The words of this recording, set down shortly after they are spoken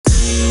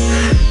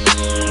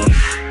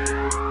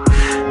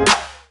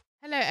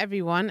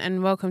everyone,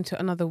 and welcome to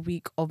another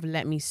week of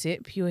Let Me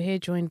Sip. You're here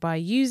joined by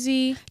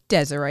Yuzi,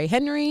 Desiree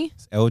Henry,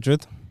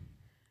 Eldred,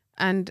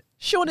 and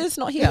Sean is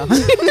not here.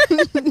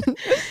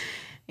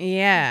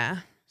 yeah.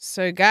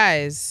 So,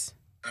 guys,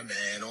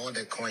 Man, all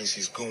the coins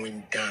is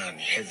going down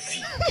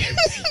heavy.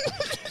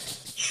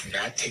 Should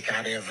I take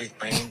out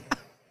everything,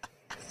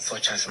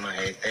 such as my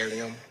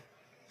Ethereum,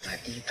 my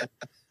Ether,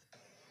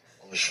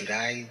 or should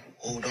I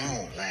hold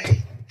on? Like,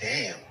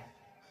 damn.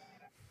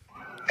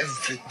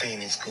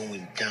 Everything is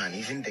going down.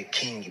 Even the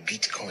king,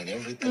 Bitcoin,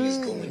 everything is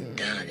going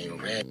down in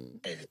red.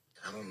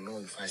 I don't know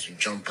if I should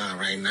jump out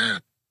right now.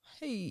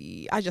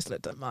 Hey, I just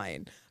looked at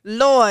mine.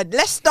 Lord,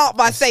 let's start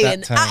by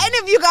saying, that time. are any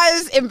of you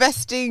guys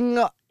investing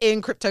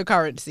in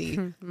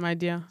cryptocurrency? my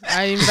dear,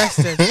 I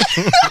invested.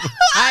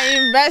 I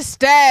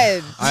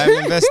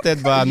I'm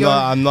invested, but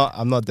I'm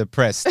not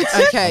depressed.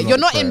 Okay, I'm you're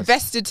not depressed.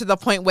 invested to the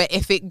point where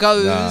if it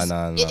goes,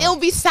 No. it'll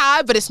be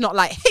sad, but it's not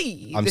like,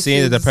 hey. I'm this seeing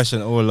is- the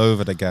depression all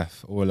over the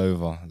gaff, all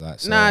over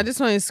that. So. Nah, this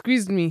one has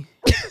squeezed me.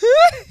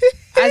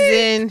 As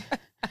in,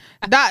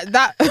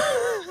 that.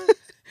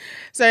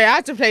 Sorry, I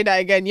have to play that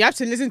again. You have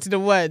to listen to the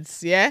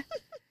words, yeah?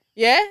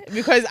 Yeah?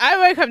 Because I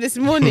woke up this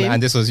morning.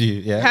 and this was you,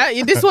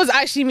 yeah. This was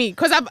actually me.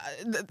 Because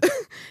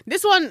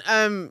this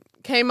one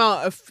came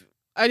out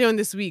early on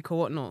this week or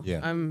whatnot.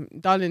 Yeah.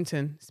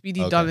 Darlington,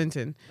 Speedy Okay.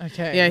 Darlington.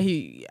 Okay.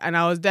 Yeah, and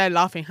I was there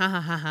laughing, ha ha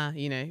ha ha,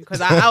 you know,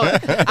 because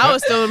I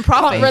was still in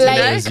profit. Can't relate,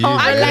 you know? It was you,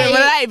 I bro. couldn't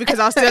relate because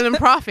I was still in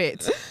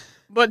profit.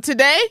 But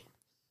today,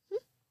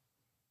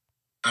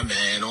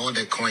 Man, all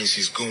the coins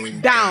is going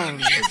Down. down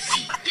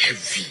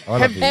heavy.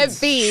 All of these.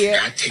 Heavy. Should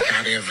I take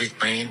out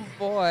everything,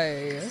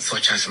 Boy.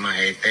 such as my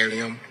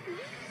Ethereum,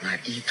 my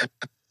Ether,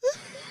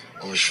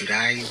 or should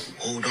I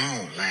hold on?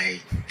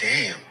 Like,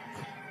 damn.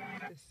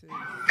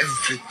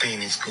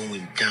 Everything is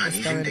going down. It's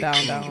Even going the down,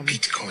 king, down.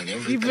 Bitcoin,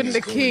 everything Even is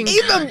the going king. down.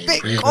 Even in red.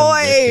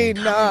 Bitcoin.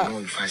 I don't know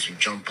if I should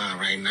jump out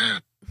right now.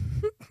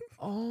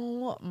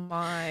 Oh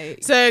my.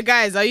 so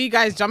guys, are you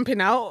guys jumping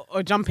out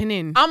or jumping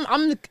in?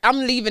 I'm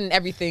leaving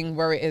everything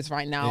where it is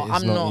right now. It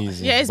is I'm not.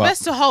 easy, Yeah, it's but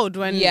best to hold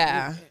when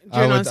Yeah.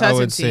 during I uncertainty.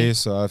 would say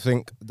so. I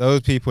think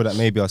those people that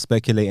maybe are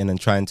speculating and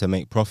trying to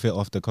make profit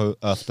off the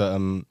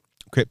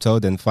crypto,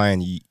 then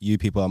fine. You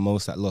people are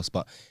most at loss.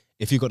 But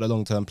if you've got a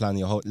long-term plan,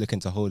 you're looking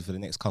to hold for the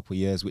next couple of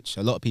years, which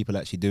a lot of people are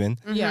actually doing,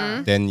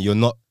 Yeah. then you're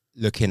not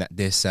looking at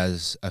this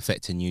as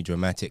affecting you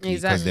dramatically,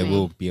 because there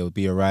Exactly. will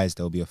be a rise,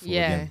 there'll be a fall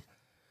Yeah. again.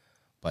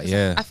 But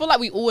yeah, I feel like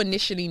we all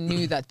initially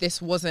knew that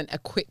this wasn't a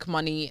quick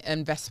money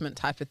investment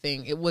type of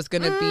thing. It was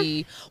going to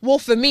be, well,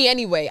 for me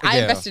anyway, I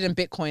Yeah. invested in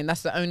Bitcoin.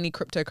 That's the only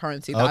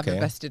cryptocurrency that I've Okay.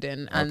 invested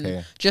in. And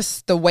Okay.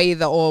 just the way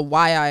that, or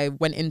why I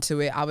went into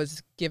it, I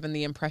was given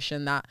the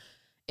impression that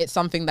it's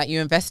something that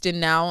you invest in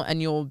now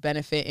and you'll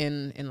benefit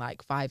in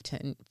like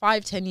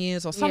 5-10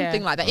 years or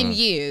something Yeah. like that, in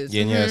years.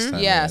 yeah, in years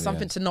time, Yeah,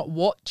 something to not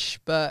watch,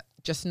 but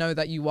just know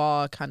that you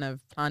are kind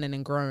of planning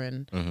and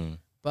growing. Mhm.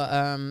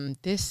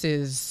 But this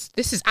is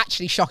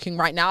actually shocking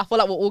right now. I feel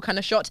like we're all kind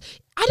of shocked.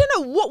 I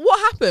don't know what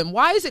happened.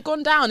 Why has it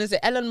gone down? Is it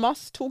Elon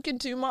Musk talking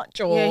too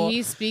much, or Yeah,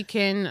 he's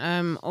speaking.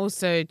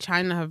 Also,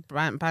 China have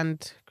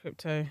banned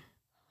crypto.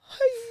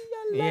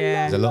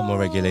 Yeah. There's a lot more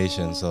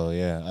regulation, so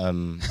yeah.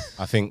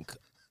 I think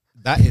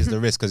that is the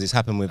risk, because it's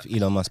happened with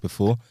Elon Musk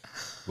before,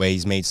 where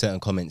he's made certain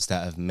comments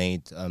that have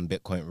made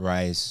Bitcoin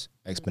rise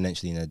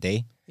exponentially in a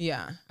day,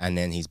 yeah, and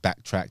then he's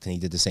backtracked and he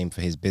did the same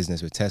for his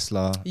business with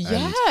Tesla. and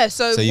yeah.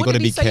 So, so you what gotta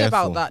did he be say careful.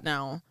 about that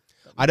now?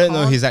 I don't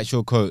know Can't- his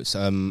actual quotes.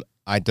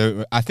 I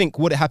don't. I think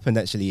what happened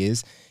actually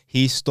is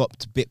he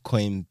stopped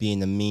Bitcoin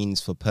being a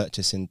means for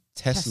purchasing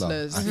Tesla.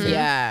 Teslas, I think.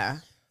 yeah.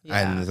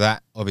 And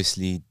that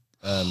obviously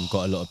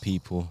got a lot of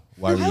people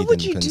worried Why would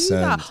and you concerned.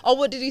 do that? Oh,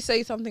 what did he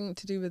say? Something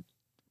to do with?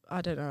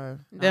 I don't know.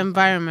 The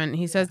environment.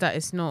 He says that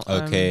it's not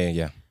Okay,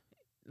 yeah.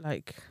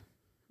 like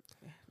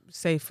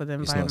safe for the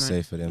It's environment. not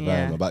safe for the Yeah.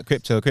 environment. But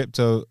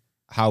crypto,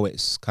 how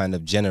it's kind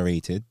of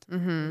generated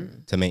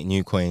Mm-hmm. to make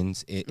new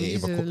coins, it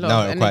Uses a lot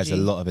now of it requires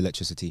energy. a lot of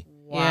electricity.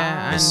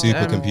 Yeah, There's and,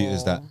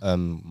 supercomputers that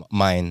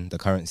mine the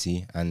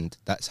currency, and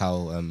that's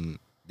how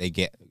they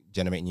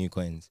generate new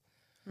coins.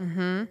 Mm-hmm.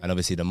 And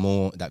obviously, the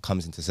more that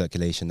comes into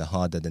circulation, the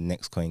harder the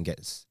next coin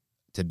gets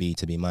to be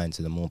mined.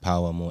 So the more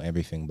power, more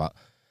everything. But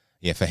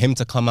yeah, for him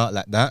to come out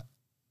like that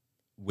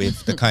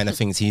with the kind of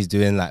things he's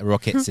doing, like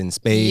rockets in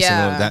space and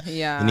all of that,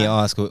 yeah. you need to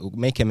ask,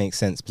 make it make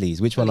sense,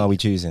 please. Which one are we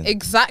choosing?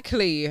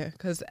 Exactly,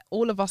 because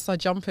all of us are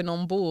jumping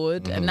on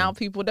board, Mm-hmm. and now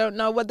people don't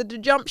know whether to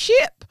jump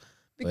ship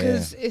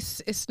because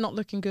it's not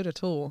looking good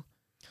at all.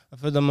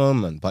 For the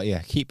moment, but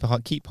yeah, keep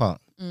heart. Keep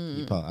heart.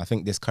 Mm. I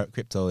think this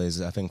crypto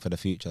is, I think, for the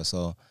future.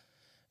 So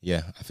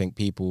yeah, I think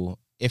people,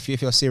 if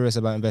you're serious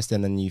about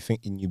investing and you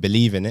think and you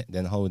believe in it,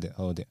 then hold it.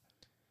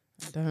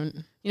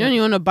 Don't. You don't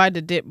want to buy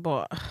the dip,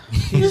 but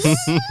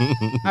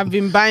I've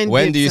been buying.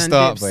 When dips do you and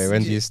start, dips. boy?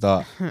 When do you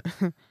start?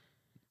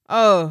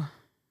 Oh,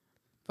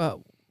 But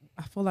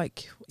I feel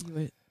like you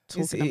were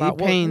it's talking about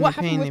pain, what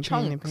the happened pain, with the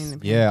pain, the chunks. pain, the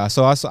pain. Yeah, I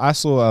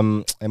saw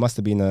it must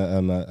have been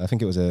I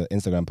think it was an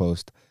Instagram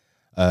post,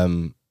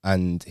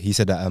 and he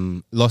said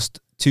that lost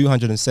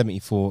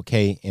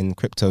 274k in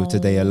crypto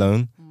today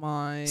alone,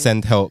 my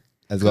Send help.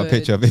 Has got a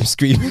picture of him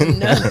screaming.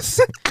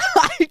 goodness.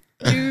 I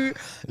do.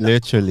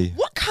 Literally.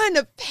 What kind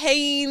of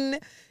pain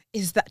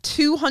is that?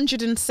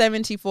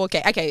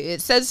 274k. Okay,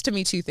 it says to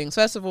me two things.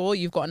 First of all,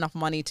 you've got enough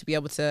money to be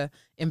able to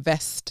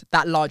invest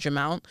that large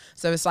amount.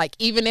 So it's like,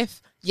 even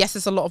if, yes,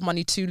 it's a lot of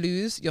money to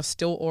lose, you're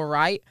still all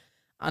right,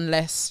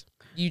 unless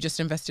you just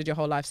invested your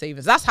whole life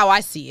savings. That's how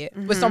I see it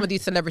with some of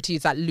these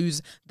celebrities that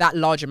lose that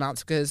large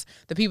amounts, because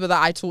the people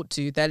that I talk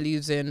to, they're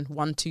losing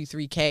 1, 2,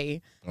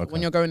 3k. Okay.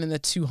 When you're going in the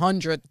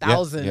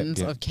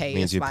 200,000s of K,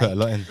 Means it's you like, put a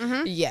lot in.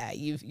 yeah,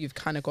 you've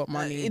kind of got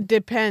money. It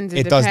depends.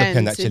 It does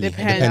depend, actually. It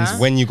depends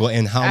when you got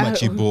in, how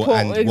much you bought,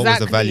 and what was the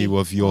exactly. value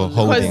of your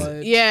Because-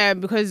 holding.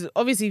 Because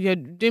obviously if you're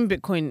doing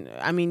Bitcoin,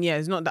 I mean, yeah,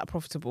 it's not that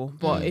profitable.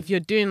 But if you're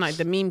doing like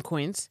the meme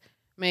coins,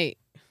 mate,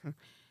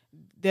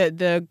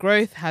 the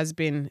growth has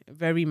been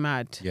very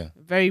mad. Yeah.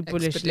 Very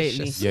bullish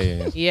lately. Expeditious.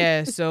 Yeah.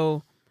 Yeah,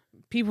 so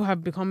people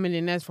have become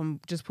millionaires from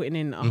just putting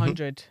in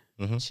 100.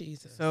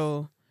 Jesus.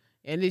 So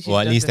it literally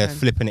Or at does least they're depend.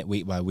 flipping it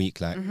week by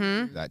week, like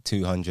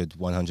 200,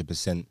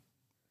 100%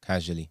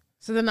 casually.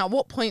 So then at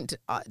what point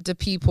do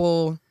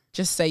people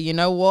just say, you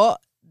know what?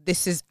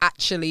 This is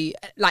actually,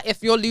 like,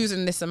 if you're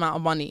losing this amount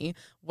of money,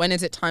 when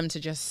is it time to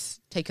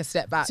just take a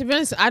step back? To be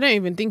honest, I don't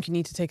even think you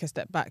need to take a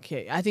step back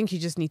here. I think you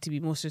just need to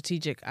be more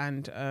strategic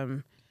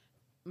and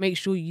make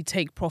sure you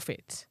take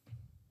profit.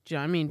 Do you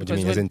know what I mean? What do you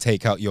mean? As in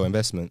take out your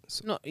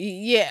investments?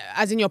 Yeah,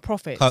 as in your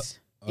profits.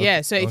 Yeah,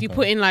 so if you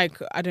put in like,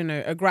 I don't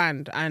know,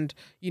 $1,000 and,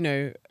 you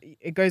know,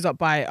 it goes up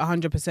by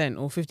 100%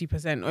 or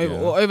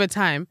 50% or over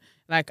time,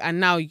 like, and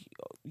now,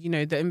 you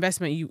know, the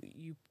investment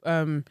you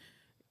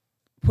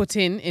put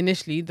in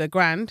initially, the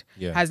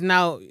 $1,000 has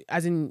now,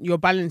 as in your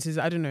balance is,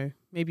 I don't know,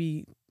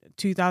 maybe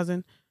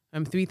 2,000,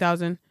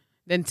 3,000,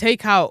 then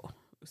take out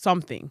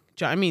something.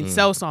 Do you know what I mean?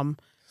 Sell some.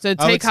 So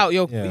take out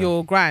your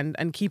 $1,000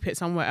 and keep it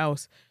somewhere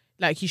else.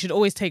 Like, you should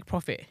always take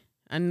profit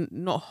and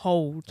not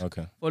hold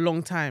for a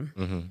long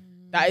time.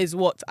 That is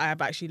what I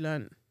have actually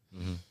learned.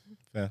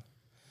 Fair.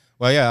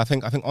 Well, yeah, I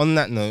think on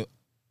that note,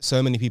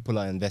 so many people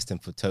are investing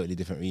for totally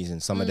different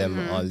reasons. Some of them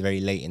are very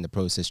late in the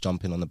process,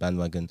 jumping on the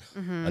bandwagon.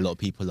 A lot of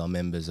people are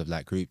members of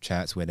like group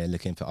chats where they're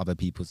looking for other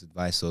people's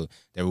advice, so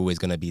they're always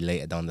going to be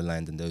later down the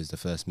line than those the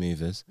first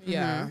movers.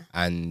 Yeah.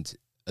 And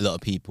a lot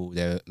of people,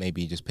 they're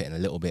maybe just putting a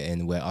little bit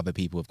in where other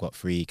people have got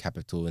free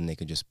capital and they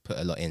can just put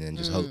a lot in and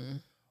just hope,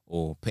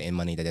 or put in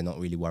money that they're not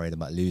really worried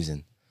about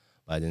losing.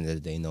 But at the end of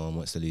the day, no one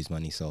wants to lose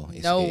money, so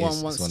no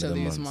one wants to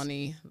lose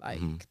money. Like,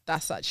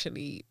 that's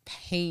actually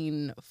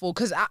painful.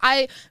 Because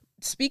I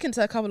speaking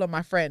to a couple of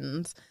my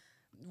friends,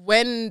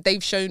 when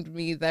they've shown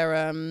me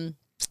their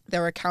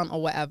account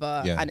or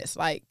whatever, and it's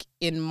like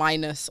in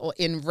minus or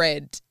in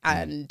red,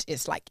 and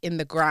it's like in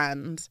the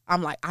grand,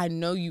 I'm like, I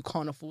know you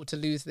can't afford to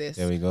lose this.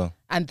 There we go.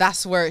 And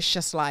that's where it's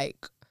just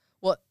like,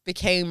 what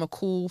became a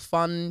cool,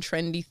 fun,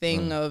 trendy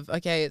thing of,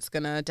 okay, it's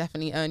going to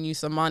definitely earn you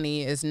some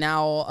money, is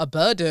now a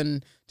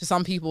burden to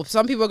some people.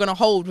 Some people are going to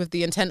hold with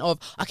the intent of,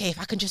 okay, if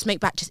I can just make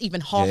back just even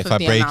half of the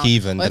amount. If I break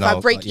even, or if I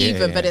break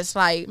even, but it's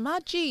like,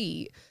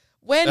 Maggie,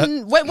 when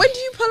do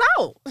you pull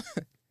out?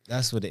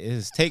 That's what it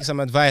is. Take some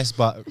advice,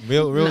 but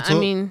real talk. I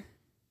mean,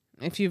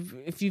 if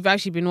you've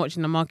actually been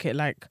watching the market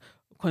like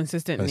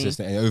consistently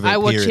over I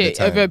watch a period it of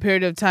time. over a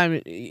period of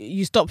time,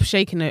 you stop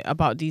shaking it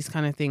about these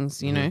kind of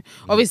things, you know.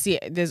 Obviously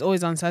there's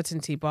always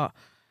uncertainty, but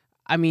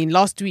I mean,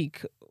 last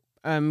week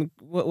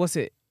what was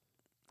it,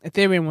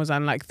 Ethereum was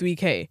on like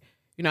 3k,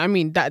 you know what I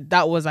mean,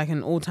 that was like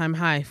an all-time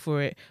high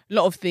for it. A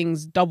lot of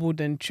things doubled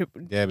and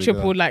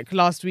tripled like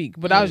last week,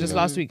 but that was just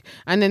last week.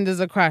 And then there's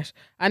a crash,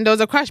 and there was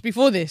a crash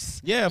before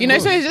this, Yeah, of you know,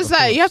 so course, it's just of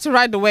like course. you have to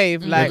ride the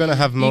wave. Like, You're gonna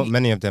have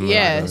many of them.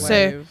 yeah, like that.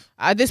 so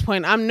at this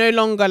point, I'm no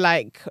longer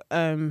like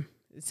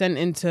sent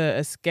into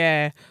a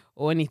scare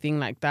or anything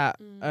like that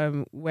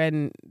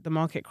when the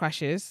market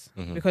crashes,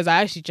 because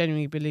I actually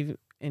genuinely believe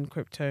in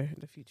crypto,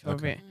 the future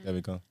of it. There we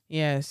go.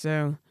 Yeah,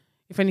 so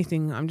if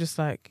anything, I'm just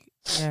like,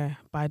 yeah,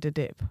 buy the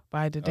dip.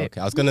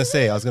 Okay, I was gonna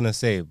say,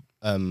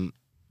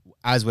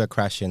 as we're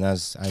crashing,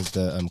 as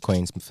the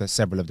coins, for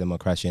several of them are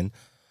crashing,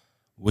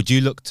 would you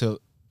look to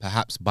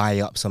perhaps buy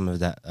up some of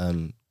that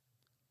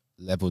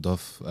leveled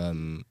off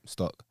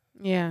stock?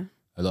 Yeah.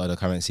 A lot of the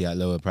currency at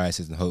lower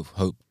prices, and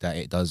hope that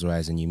it does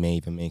rise, and you may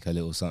even make a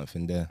little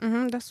something there.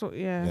 That's what.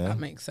 Yeah. That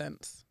makes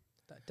sense.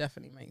 That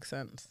definitely makes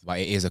sense. But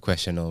it is a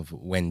question of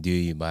when do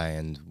you buy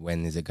and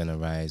when is it gonna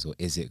rise, or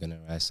is it gonna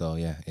rise? So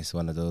yeah, it's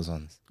one of those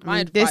ones I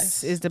mean,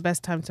 this is the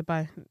best time to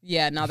buy.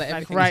 Yeah, now that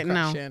Like everything's right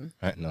now. crashing.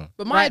 right now.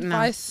 But my Right now.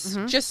 advice,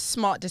 just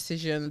smart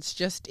decisions.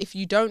 Just if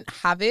you don't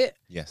have it,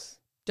 Yes,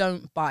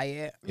 don't buy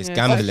it. it's Yeah,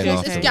 gambling. it's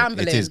after It's all.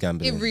 gambling. It is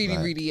gambling. It really,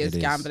 Like, really is it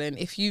gambling.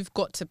 If you've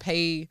got to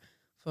pay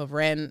for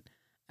rent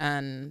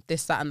and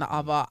this, that, and the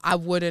other, I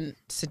wouldn't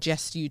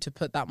suggest you to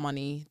put that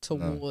money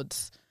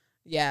towards,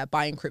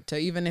 buying crypto,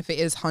 even if it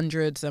is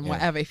hundreds and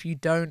whatever. If you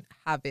don't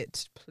have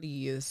it,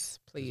 please.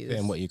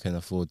 And what you can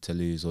afford to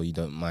lose, or you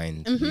don't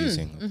mind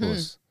losing, of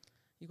course.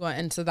 You got to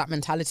enter that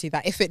mentality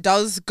that if it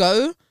does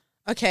go,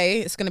 okay,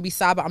 it's going to be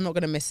sad, but I'm not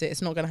going to miss it.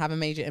 It's not going to have a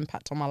major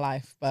impact on my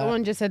life. But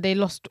Someone just said they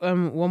lost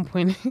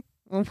 1.1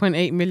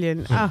 1.8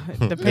 million. The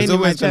pain There's in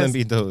my always going to chest.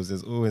 be those.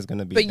 There's always going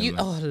to be. But them, you,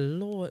 man. oh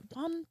Lord,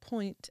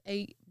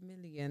 1.8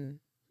 million.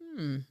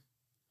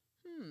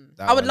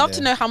 That I would one love to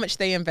there. know how much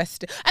they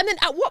invested. And then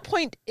at what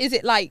point is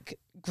it like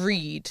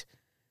greed?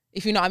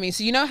 If you know what I mean.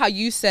 So you know how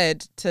you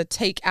said to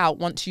take out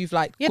once you've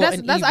like Yeah,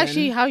 gotten that's even.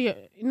 actually how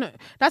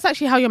that's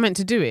actually how you're meant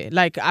to do it.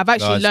 Like I've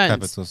actually Large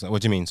learned. capital.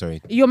 What do you mean?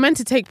 Sorry. You're meant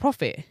to take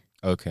profit.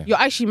 Okay. You're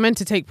actually meant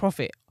to take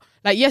profit.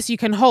 Like, yes, you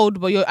can hold,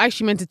 but you're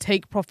actually meant to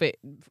take profit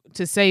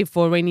to save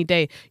for a rainy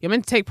day. You're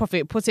meant to take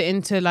profit, put it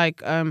into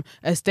like a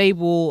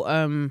stable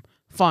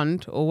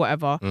fund or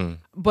whatever.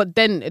 But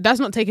then that's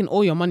not taking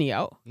all your money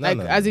out. No,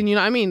 no, as no. in, you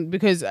know what I mean?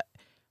 Because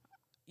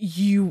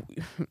you,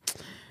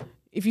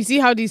 if you see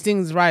how these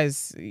things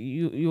rise,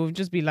 you'll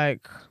just be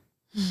like,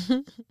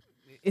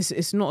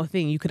 it's not a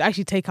thing. You could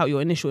actually take out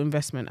your initial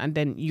investment and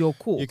then you're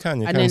cool. You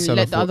and can then sell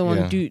let off the what- other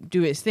one yeah.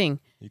 do its thing.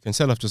 You can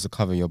sell off just to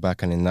cover your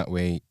back, and in that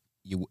way,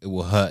 it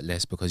will hurt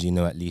less because you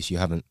know at least you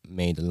haven't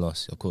made a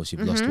loss. Of course,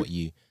 you've lost what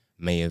you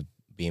may have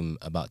been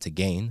about to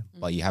gain,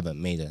 but you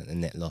haven't made a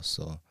net loss.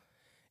 So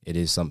it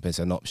is something. It's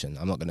an option.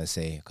 I'm not gonna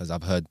say because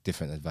I've heard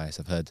different advice.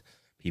 I've heard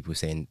people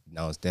saying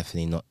now is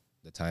definitely not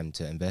the time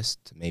to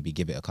invest. Maybe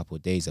give it a couple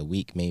of days, a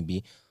week,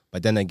 maybe.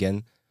 But then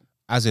again,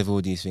 as with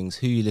all these things,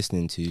 who are you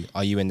listening to?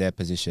 Are you in their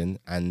position?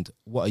 And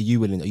what are you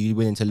willing? Are you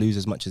willing to lose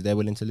as much as they're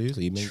willing to lose?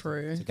 Are you willing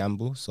True. to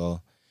gamble?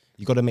 So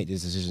you got to make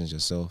these decisions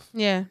yourself.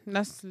 Yeah,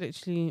 that's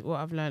literally what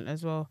I've learned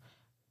as well.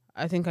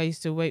 I think I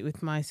used to wait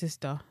with my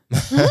sister.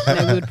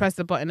 Like we would press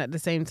the button at the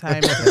same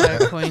time.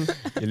 Coin.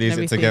 You lose it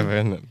everything. together,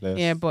 innit? Bless.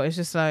 Yeah, but it's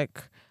just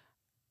like,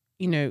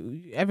 you know,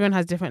 everyone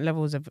has different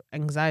levels of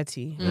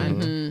anxiety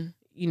and,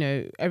 you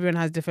know, everyone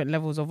has different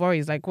levels of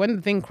worries. Like when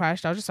the thing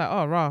crashed, I was just like,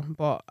 oh, rah.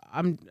 But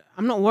I'm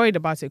not worried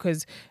about it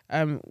because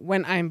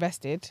when I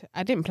invested,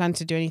 I didn't plan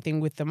to do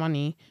anything with the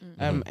money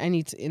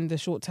in the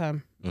short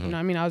term. You know what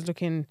I mean? I was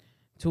looking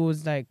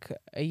towards like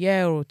a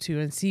year or two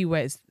and see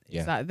where it's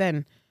at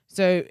then.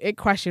 So it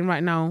crashing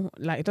right now,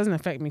 like it doesn't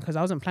affect me because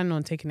I wasn't planning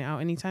on taking it out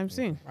anytime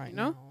soon. Right You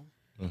know?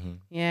 now.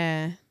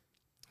 Yeah.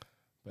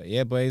 But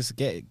yeah, boys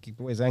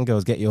and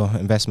girls, get your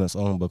investments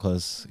on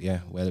because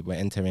we're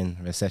entering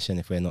recession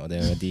if we're not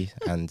there already,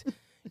 and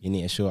you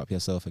need to show up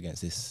yourself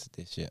against this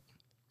shit.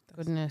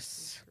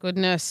 Goodness.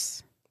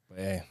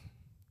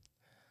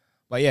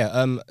 But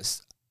yeah,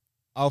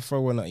 I'll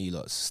throw one at you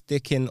lot.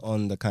 Sticking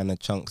on the kind of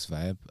Chunks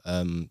vibe,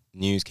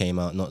 news came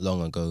out not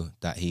long ago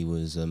that he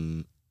was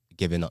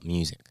giving up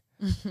music.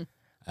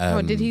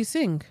 Did he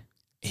sing?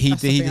 He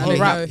That's the did. thing, I didn't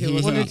know he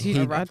was What did he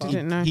do? I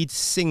didn't know. He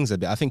sings a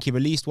bit. I think he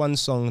released one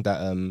song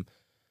that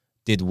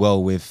did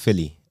well with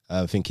Philly.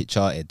 I think it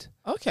charted.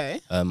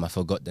 Okay. I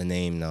forgot the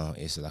name now.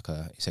 It's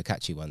a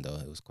catchy one though.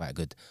 It was quite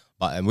good.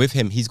 But with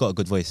him, he's got a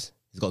good voice.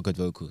 He's got good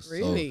vocals. So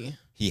Really?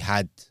 he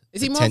had.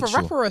 Is he more of a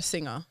potential. rapper or a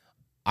singer?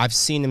 I've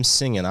seen him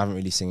singing. I haven't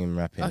really seen him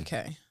rapping.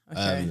 Okay.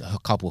 A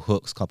couple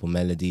hooks, couple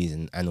melodies,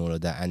 and all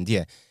of that. And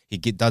yeah, he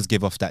does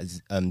give off that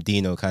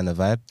Dino kind of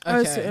vibe.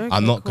 Okay.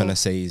 I'm not gonna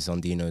say he's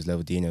on Dino's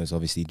level. Dino's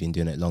obviously been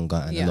doing it longer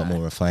and a lot Yeah.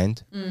 more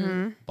refined.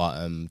 Mm-hmm.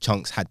 But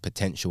Chunks had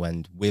potential,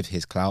 and with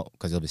his clout,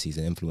 because obviously he's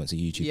an influencer,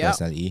 YouTube Yep.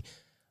 personality,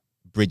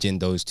 bridging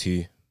those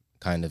two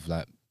kind of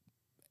like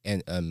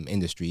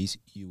industries,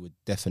 you would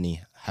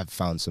definitely have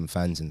found some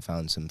fans and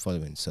found some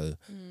following. So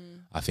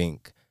I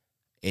think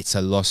it's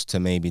a loss to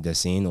maybe the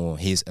scene or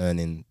his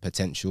earning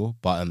potential.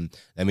 But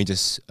let me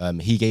just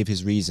he gave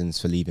his reasons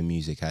for leaving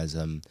music as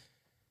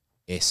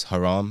it's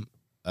haram,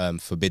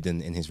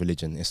 forbidden in his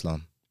religion,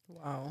 Islam.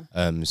 Wow.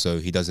 So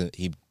he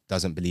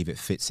doesn't believe it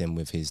fits him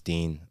with his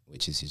deen,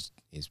 which is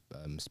his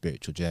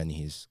spiritual journey,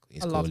 his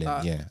I love calling.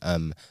 that. Yeah.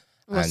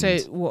 Well, so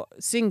and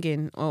what,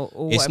 singing or it's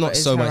whatever not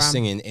is so much haram?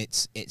 singing.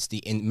 It's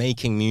in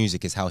making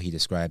music is how he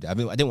described it. I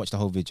didn't watch the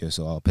whole video,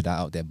 so I'll put that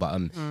out there. But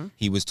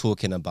he was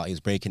talking about, he was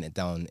breaking it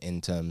down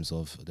in terms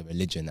of the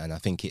religion, and I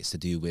think it's to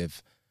do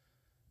with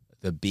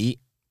the beat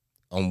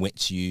on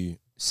which you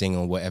sing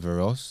or whatever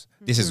else.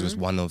 This is just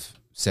one of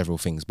several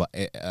things, but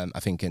I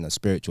think in a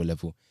spiritual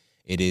level,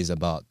 it is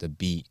about the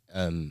beat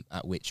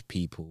at which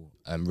people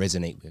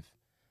resonate with,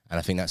 and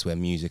I think that's where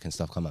music and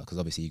stuff come out. Because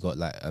obviously you got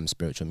like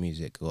spiritual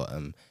music, got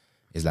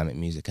Islamic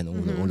music, and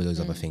all of those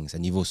other things,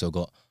 and you've also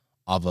got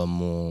other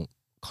more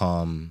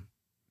calm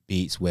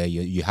beats where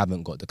you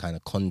haven't got the kind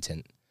of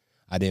content.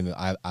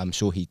 I'm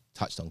sure he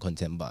touched on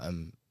content, but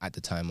at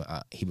the time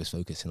he was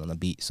focusing on a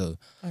beat. So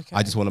Okay.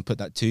 I just want to put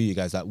that to you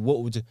guys. Like,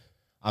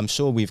 I'm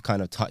sure we've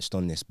kind of touched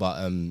on this,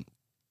 but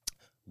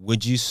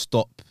would you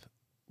stop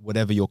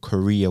whatever your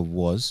career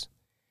was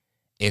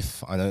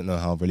if, I don't know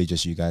how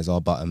religious you guys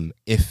are, but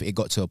if it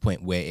got to a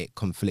point where it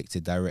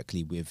conflicted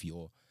directly with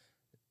your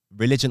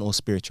religion or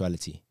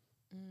spirituality?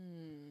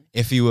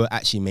 If you were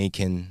actually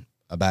making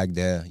a bag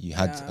there, you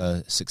had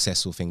a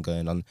successful thing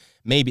going on,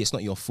 maybe it's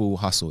not your full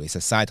hustle, it's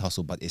a side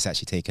hustle, but it's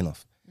actually taken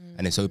off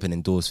and it's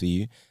opening doors for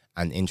you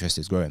and interest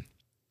is growing.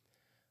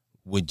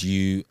 Would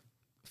you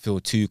feel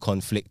too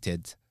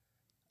conflicted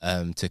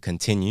to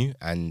continue,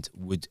 and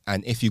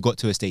if you got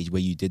to a stage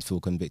where you did feel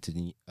conflicted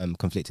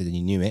and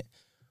you knew it,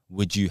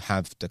 would you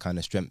have the kind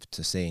of strength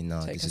to say, no,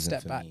 Take this a isn't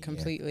step for back me?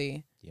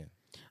 completely.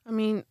 I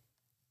mean,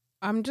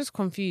 I'm just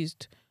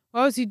confused.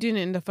 Why was he doing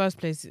it in the first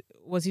place?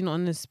 Was he not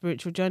on a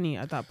spiritual journey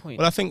at that point?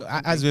 Well, I think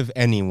as with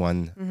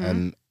anyone,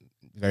 Mhm.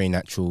 very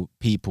natural,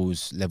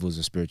 people's levels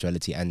of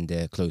spirituality and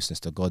their closeness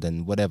to God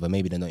and whatever,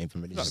 maybe they're not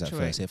even religious at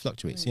Fluctuate. first. It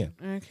fluctuates, yeah.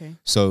 Okay.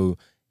 So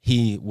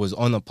he was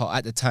on a part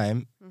at the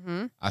time.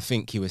 Mm-hmm. I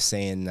think he was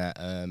saying that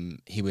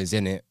he was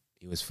in it,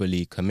 he was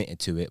fully committed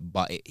to it,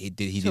 but he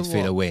did To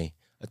fade what? away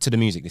to the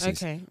music. This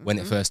is Okay. when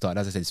it first started.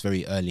 As I said, it's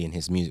very early in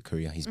his music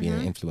career. He's been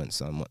an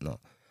influencer and whatnot.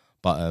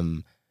 But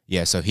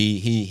yeah, so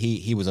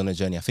he was on a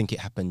journey. I think it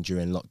happened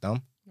during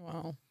lockdown,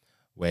 Wow.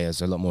 where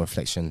there's a lot more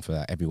reflection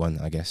for everyone,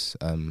 I guess,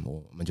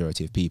 or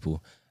majority of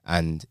people.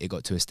 And it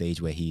got to a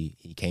stage where he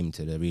came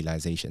to the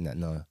realization that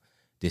no,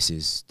 this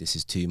is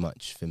too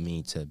much for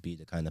me to be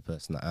the kind of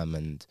person that I am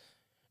and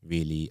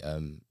really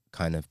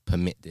kind of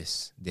permit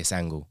this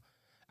angle.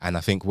 And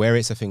I think where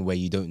it's a thing where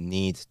you don't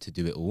need to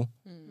do it all,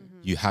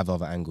 you have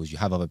other angles, you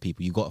have other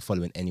people, you got a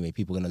following anyway.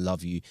 People are gonna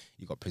love you.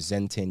 You got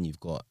presenting, you've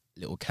got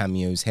little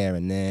cameos here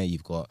and there,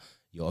 you've got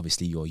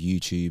obviously your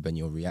YouTube and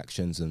your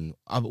reactions and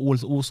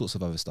all sorts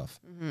of other stuff.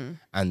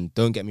 And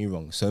don't get me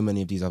wrong, so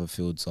many of these other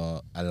fields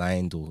are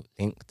aligned or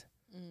linked,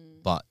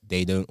 but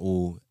they don't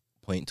all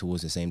point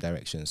towards the same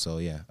direction. So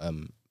yeah,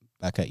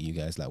 back at you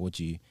guys. Like, what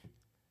do you?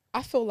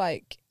 I feel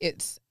like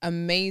it's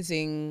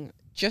amazing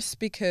just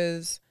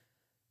because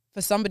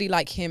for somebody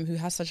like him who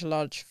has such a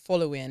large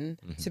following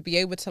to be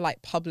able to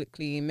like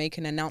publicly make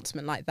an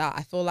announcement like that,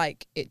 I feel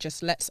like it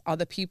just lets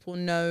other people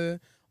know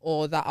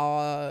or that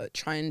are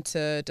trying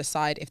to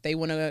decide if they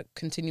want to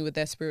continue with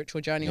their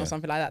spiritual journey or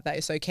something like that, that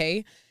it's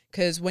okay.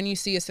 Because when you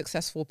see a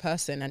successful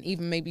person, and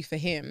even maybe for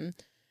him,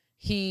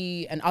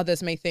 he and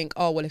others may think,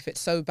 oh, well, if it's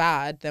so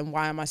bad, then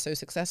why am I so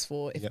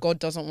successful? If God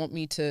doesn't want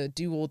me to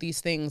do all these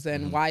things,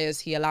 then why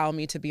is he allowing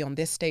me to be on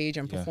this stage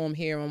and perform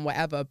here and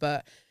whatever?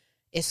 But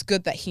it's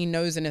good that he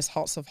knows in his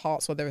hearts of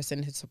hearts, whether it's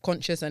in his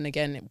subconscious and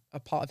again, a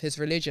part of his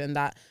religion,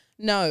 that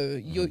no,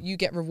 you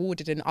get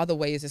rewarded in other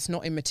ways. It's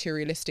not in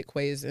materialistic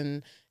ways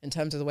in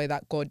terms of the way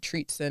that God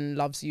treats and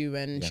loves you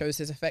and shows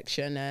his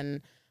affection.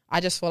 And I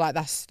just feel like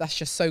that's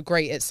just so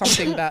great. It's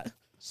something that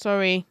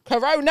Sorry.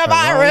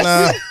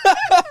 coronavirus.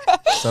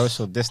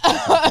 Social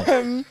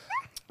distance.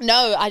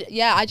 No,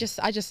 I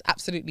just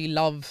absolutely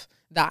love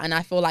that. And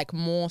I feel like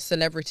more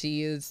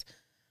celebrities,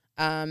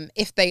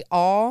 if they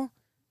are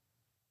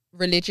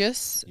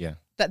religious,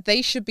 that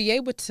they should be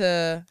able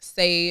to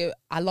say,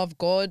 I love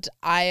God,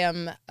 I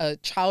am a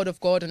child of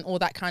God and all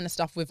that kind of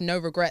stuff with no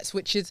regrets,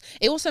 which is,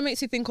 it also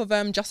makes you think of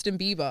Justin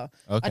Bieber.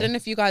 I don't know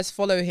if you guys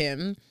follow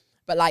him,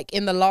 but like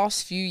in the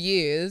last few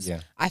years,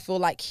 I feel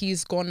like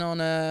he's gone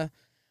on a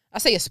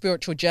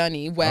spiritual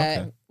journey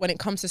where when it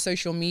comes to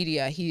social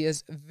media, he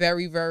is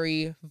very,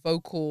 very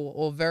vocal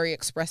or very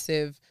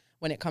expressive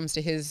when it comes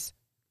to his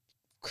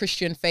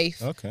Christian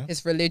faith,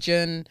 his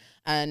religion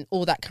and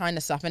all that kind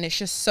of stuff. And it's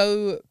just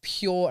so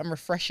pure and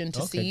refreshing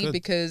to see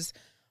because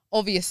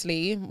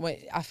obviously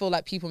I feel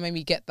like people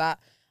maybe get that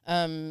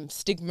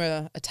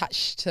stigma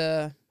attached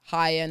to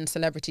high-end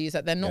celebrities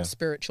that they're not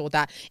spiritual,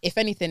 that if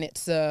anything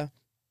it's a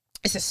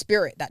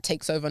spirit that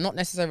takes over, not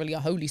necessarily a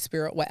Holy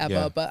Spirit,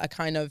 whatever, but a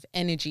kind of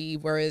energy.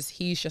 Whereas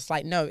he's just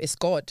like, no, it's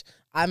God.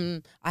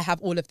 I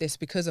have all of this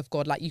because of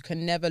God. Like you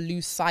can never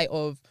lose sight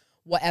of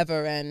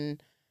whatever.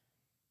 And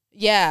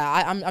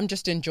yeah, I'm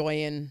just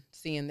enjoying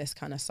seeing this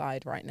kind of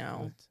side right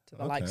now to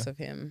the likes of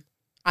him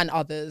and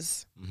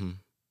others. And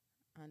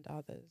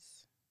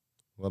others.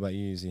 What about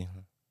you, Izzy?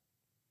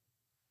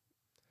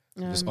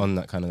 Just on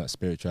that kind of like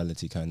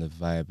spirituality kind of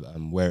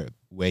vibe,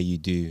 where you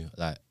do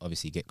like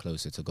obviously get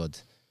closer to God.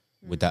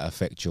 Would that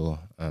affect your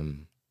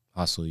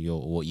hustle,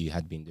 or what you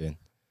had been doing?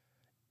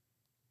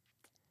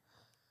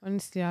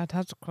 Honestly, I'd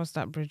have to cross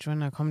that bridge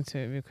when I come to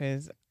it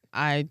because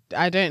I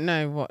don't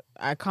know what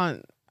I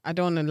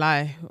don't want to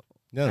lie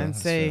and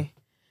say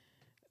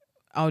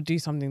I'll do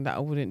something that I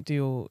wouldn't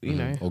do, or you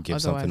know, or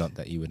give something up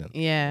that you wouldn't.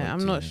 Yeah,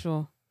 I'm not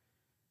sure.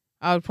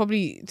 I would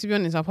probably, to be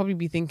honest, I'll probably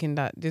be thinking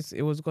that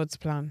it was God's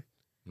plan.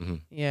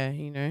 Yeah,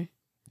 you know.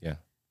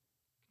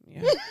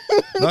 Yeah.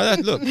 No,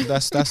 look,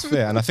 that's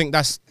fair, and I think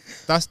that's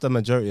the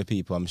majority of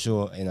people. I'm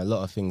sure in a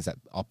lot of things that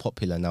are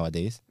popular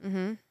nowadays,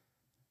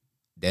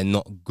 they're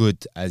not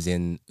good, as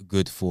in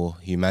good for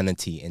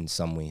humanity in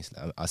some ways.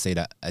 I say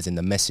that as in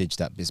the message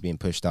that is being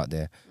pushed out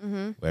there,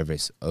 whether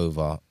it's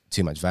over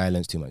too much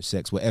violence, too much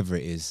sex, whatever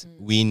it is,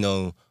 we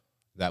know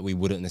that we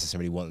wouldn't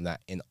necessarily want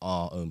that in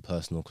our own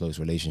personal close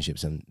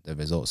relationships and the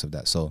results of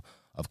that. So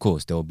of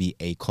course there will be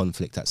a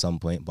conflict at some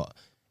point, but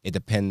it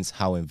depends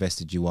how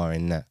invested you are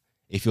in that.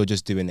 If you're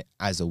just doing it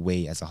as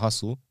a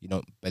hustle, you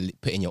don't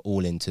put in your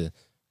all into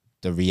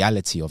the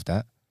reality of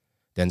that,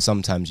 then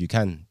sometimes you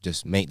can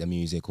just make the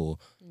music or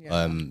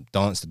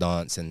dance the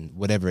dance and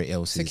whatever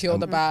else secure is.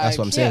 the bag. That's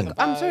what I'm saying.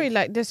 I'm sorry,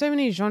 like there's so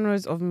many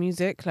genres of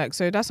music, like,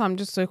 so that's why I'm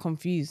just so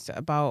confused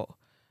about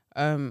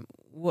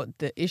what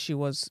the issue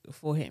was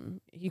for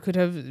him. He could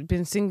have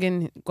been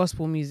singing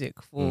gospel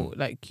music for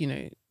like, you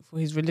know, for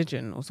his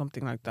religion or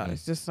something like that.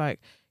 It's just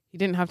like he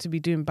didn't have to be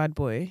doing Bad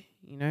Boy.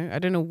 You know, I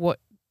don't know what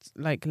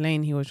like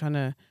lane he was trying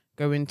to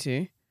go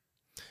into.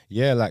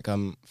 Yeah, like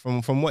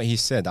from what he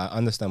said, I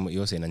understand what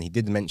you're saying, and he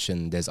did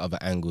mention there's other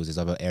angles, there's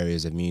other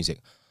areas of music.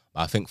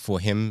 But I think for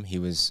him, he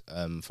was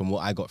from what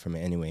I got from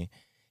it anyway,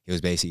 he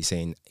was basically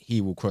saying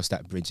he will cross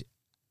that bridge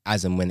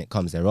as and when it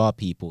comes. There are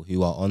people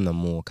who are on the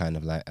more kind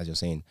of like, as you're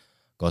saying,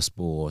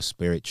 gospel or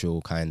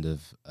spiritual kind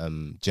of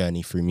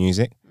journey through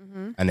music.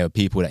 And there are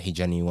people that he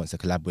genuinely wants to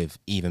collab with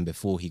even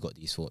before he got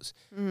these thoughts.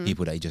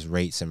 People that he just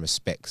rates and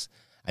respects.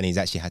 And he's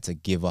actually had to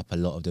give up a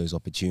lot of those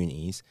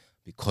opportunities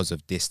because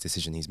of this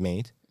decision he's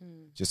made,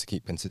 just to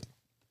keep consistent,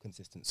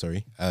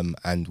 sorry.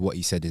 And what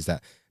he said is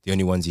that the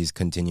only ones he's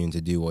continuing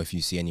to do, or if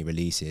you see any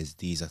releases,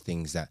 these are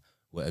things that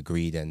were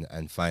agreed and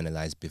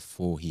finalized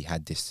before he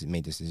had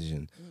made this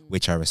decision,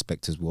 which I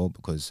respect as well,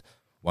 because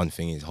one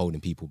thing is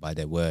holding people by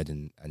their word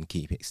and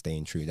keep it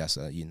staying true. That's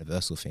a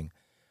universal thing.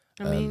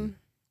 I mean,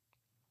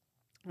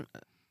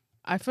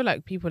 I feel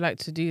like people like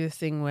to do this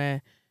thing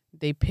where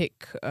they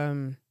pick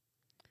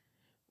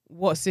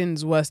what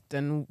sin's worse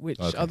than which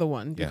other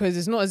one, because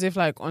it's not as if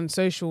like on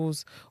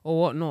socials or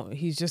whatnot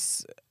he's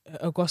just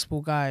a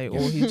gospel guy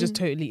or he's just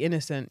totally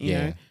innocent, you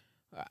know.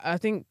 I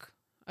think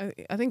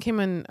him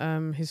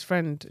and his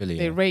friend,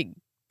 they rate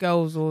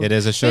girls, or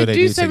there's a show they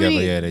do so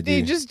together. Many,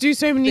 they just do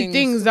so many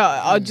things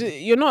that are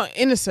you're not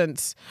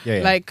innocent.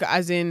 Like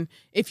as in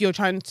if you're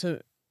trying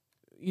to,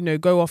 you know,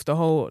 go off the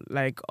whole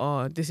like,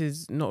 oh, this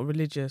is not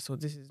religious or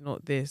this is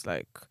not this,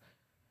 like,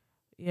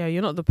 yeah,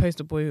 you're not the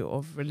poster boy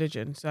of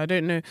religion. So I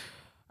don't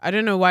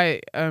know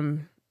why.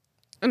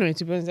 Anyway,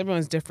 to be honest,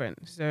 everyone's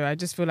different. So I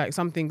just feel like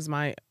some things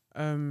might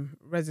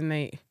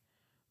resonate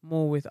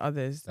more with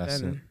others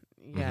than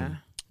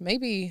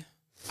Maybe,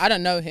 I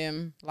don't know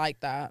him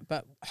like that,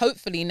 but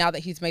hopefully now that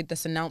he's made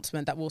this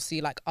announcement that we'll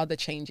see like other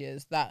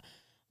changes that,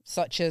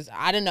 such as,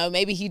 I don't know,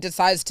 maybe he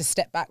decides to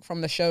step back from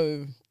the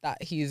show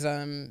that he's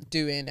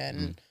doing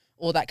and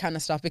all that kind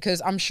of stuff,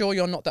 because I'm sure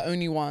you're not the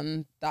only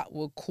one that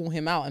will call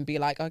him out and be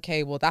like,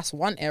 okay, well, that's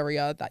one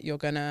area that you're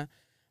gonna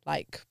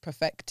like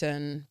perfect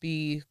and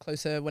be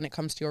closer when it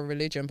comes to your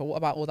religion, but what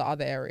about all the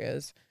other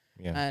areas?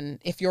 And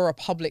if you're a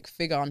public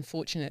figure,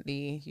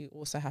 unfortunately, you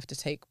also have to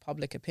take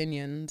public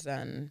opinions,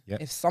 and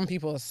if some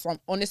people are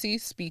honestly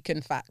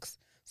speaking facts,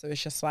 so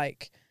it's just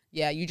like,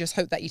 yeah, you just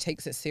hope that he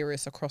takes it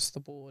serious across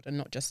the board and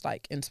not just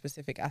like in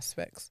specific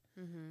aspects,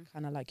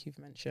 kind of like you've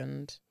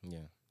mentioned.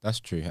 Yeah, that's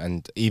true.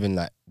 And even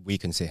like we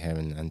can sit here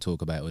and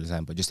talk about it all the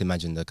time, but just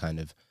imagine the kind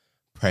of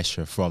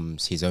pressure from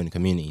his own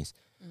communities,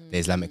 the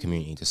Islamic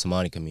community, the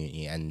Somali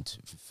community, and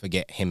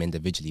forget him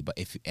individually. But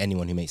if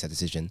anyone who makes that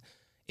decision,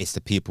 it's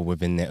the people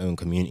within their own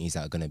communities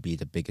that are going to be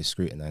the biggest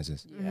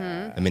scrutinizers.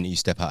 The minute you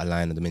step out of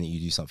line, or the minute you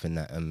do something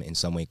that in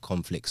some way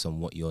conflicts on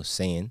what you're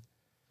saying,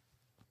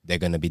 they're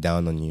going to be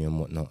down on you and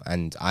whatnot.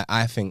 And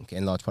I think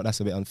in large part that's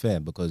a bit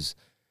unfair, because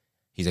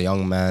he's a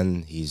young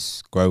man,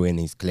 he's growing,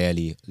 he's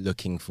clearly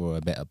looking for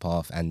a better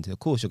path. And of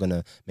course you're going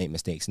to make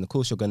mistakes, and of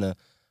course you're going to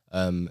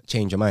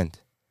change your mind.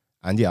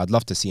 And yeah, I'd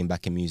love to see him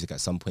back in music at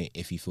some point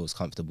if he feels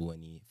comfortable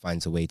and he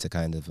finds a way to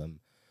kind of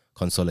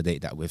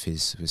consolidate that with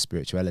his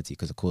spirituality,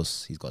 because of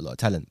course he's got a lot of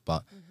talent.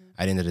 But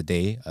at the end of the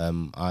day,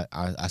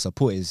 I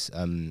support his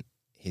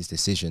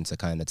decision to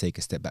kind of take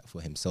a step back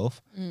for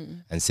himself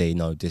and say,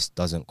 no, this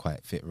doesn't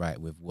quite fit right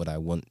with what I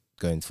want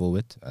going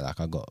forward. Like,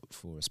 I got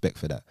full respect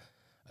for that.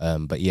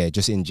 But yeah,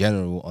 just in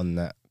general on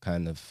that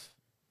kind of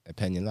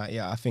opinion, like,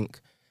 yeah, I think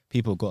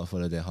people got to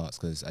follow their hearts,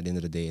 because at the end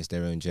of the day, it's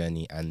their own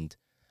journey. And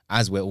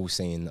as we're all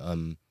saying,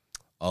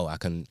 oh, I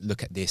can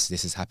look at this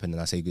has happened,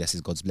 and I say this is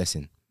God's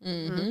blessing.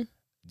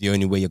 The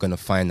only way you're going to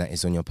find that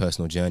is on your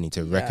personal journey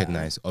to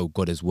recognize, oh,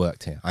 God has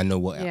worked here. I know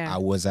what I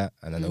was at,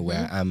 and I know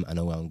where I am, I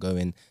know where I'm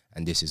going,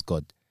 and this is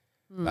God.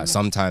 Like,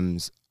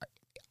 sometimes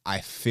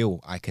I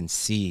feel I can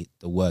see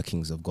the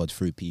workings of God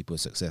through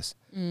people's success.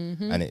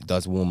 And it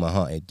does warm my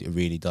heart. It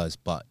really does.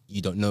 But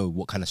you don't know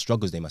what kind of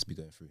struggles they must be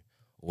going through,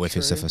 or if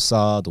it's a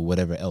facade or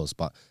whatever else.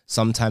 But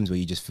sometimes where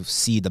you just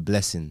see the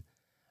blessing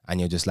and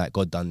you're just like,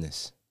 God done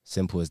this.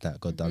 Simple as that.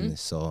 God done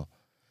this. So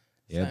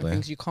yeah, but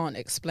things you can't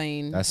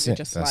explain. That's You're it.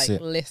 just That's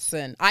like, it.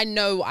 listen, I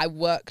know I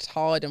worked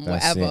hard and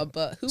That's whatever, it.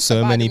 but who So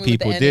provided many me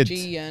people with the did.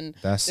 energy and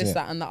That's this, it.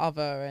 that, and the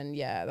other, and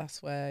yeah,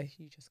 that's where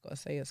you just gotta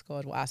say it's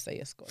God. Well, I say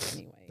it's God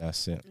anyway.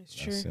 That's it. It's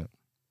That's true. it.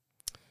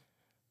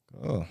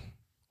 Oh,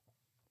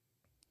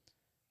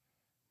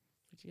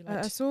 Would you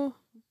like I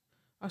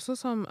saw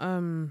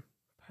some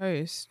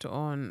post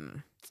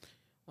on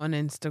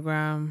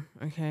Instagram.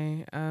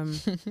 Okay,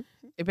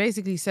 it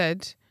basically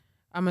said,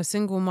 I'm a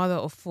single mother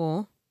of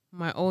 4.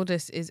 My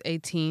oldest is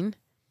 18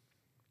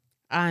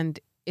 and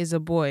is a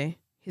boy.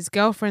 His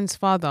girlfriend's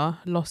father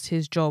lost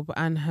his job,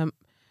 and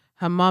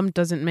her mum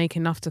doesn't make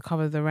enough to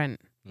cover the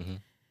rent.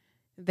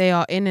 They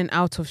are in and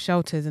out of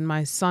shelters, and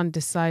my son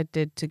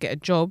decided to get a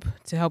job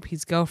to help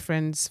his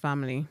girlfriend's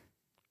family.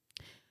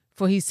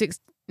 For his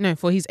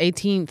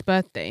 18th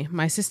birthday,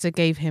 my sister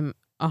gave him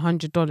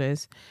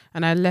 $100,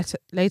 and I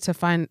later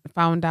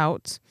found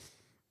out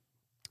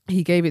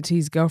he gave it to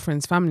his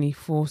girlfriend's family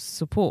for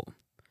support.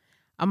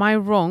 Am I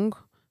wrong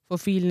for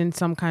feeling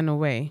some kind of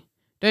way?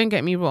 don't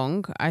get me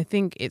wrong. I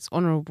think it's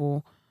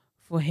honourable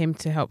for him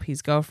to help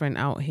his girlfriend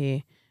out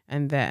here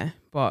and there,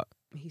 but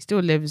he still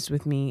lives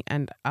with me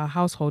and our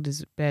household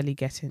is barely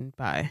getting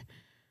by.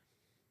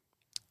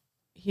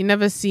 He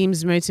never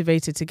seems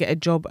motivated to get a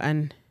job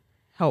and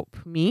help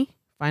me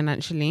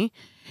financially.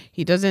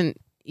 He doesn't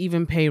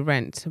even pay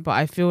rent, but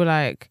I feel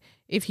like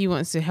if he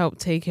wants to help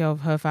take care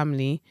of her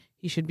family,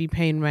 he should be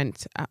paying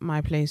rent at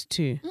my place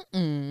too.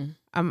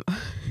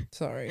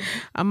 Sorry.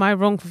 Am I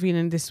wrong for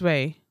feeling this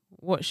way?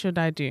 What should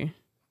I do?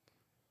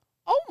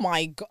 Oh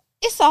my God.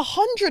 It's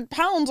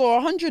 £100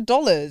 or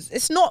 $100.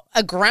 It's not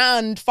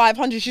 $1,000,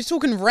 500. She's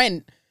talking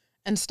rent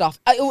and stuff.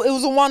 It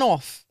was a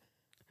one-off.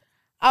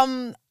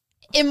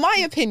 In my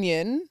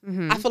opinion,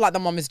 I feel like the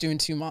mum is doing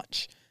too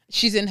much.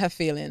 She's in her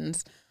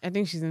feelings. I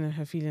think she's in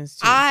her feelings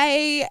too.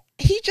 I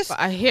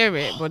hear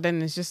it, but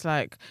then it's just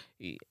like,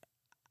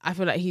 I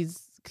feel like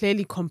he's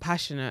clearly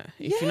compassionate,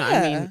 if you know what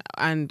I mean.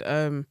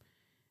 And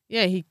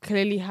he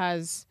clearly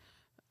has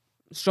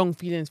strong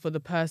feelings for the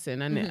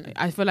person, and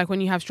I feel like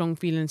when you have strong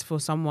feelings for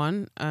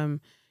someone,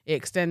 it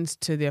extends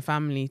to their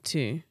family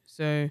too.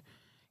 So,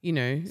 you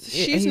know,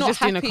 he's not just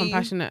doing a happy.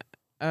 compassionate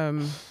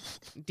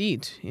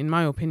deed, in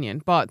my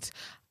opinion. But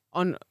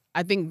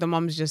I think the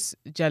mum's just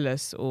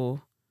jealous,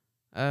 or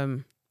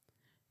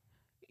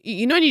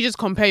you know, when you just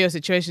compare your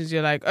situations,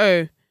 you're like,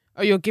 oh,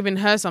 you're giving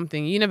her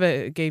something, you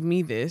never gave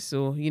me this,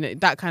 or you know,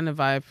 that kind of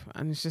vibe,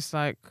 and it's just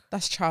like,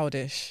 that's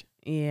childish.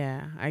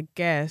 Yeah, I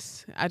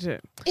guess. I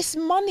don't. It's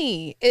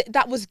money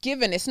that was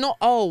given. It's not,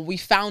 oh, we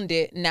found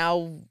it.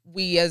 Now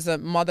we as a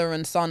mother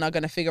and son are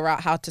going to figure out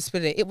how to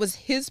split it. It was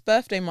his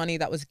birthday money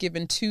that was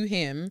given to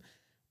him.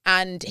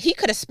 And he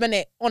could have spent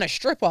it on a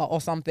stripper or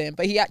something,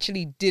 but he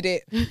actually did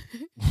it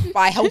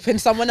by helping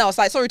someone else.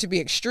 Like, sorry to be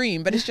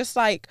extreme, but it's just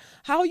like,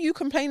 how are you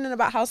complaining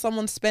about how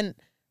someone spent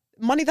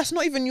money that's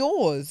not even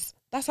yours?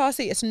 That's how I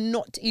see it. It's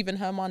not even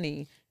her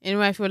money. In a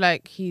way, I feel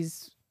like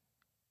he's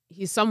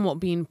somewhat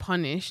being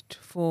punished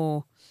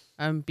for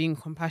being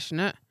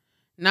compassionate.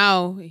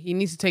 Now he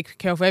needs to take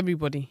care of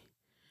everybody.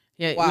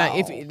 Yeah,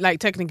 Wow. like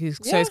technically,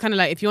 so it's kind of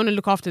like, if you want to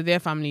look after their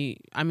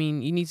family, I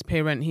mean, you need to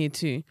pay rent here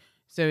too.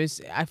 So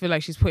I feel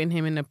like she's putting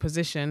him in a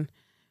position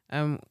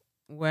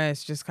where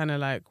it's just kind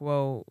of like,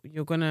 well,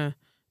 you're gonna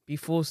be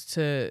forced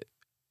to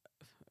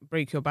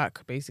break your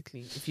back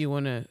basically if you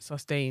want to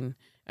sustain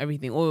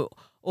everything, or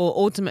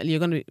ultimately you're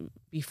gonna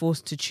be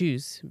forced to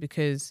choose,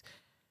 because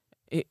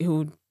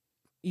you'll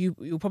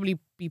probably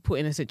be put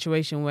in a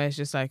situation where it's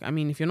just like, I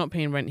mean, if you're not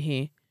paying rent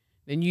here,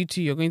 then you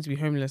too, you're going to be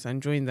homeless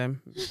and join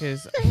them,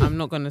 because I'm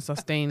not going to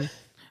sustain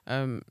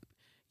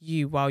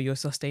you while you're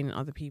sustaining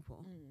other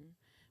people.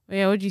 But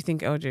yeah, what do you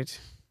think, Eldred?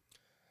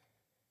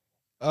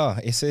 Oh,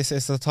 it's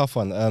a tough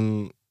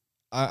one.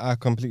 I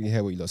completely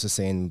hear what you lots are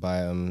saying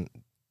by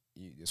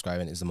you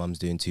describing it as the mum's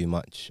doing too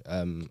much.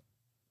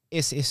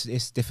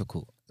 It's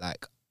difficult.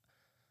 Like,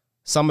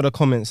 some of the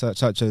comments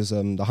such as the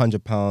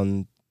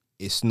 £100,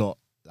 it's not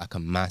like a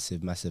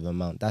massive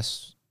amount.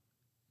 That's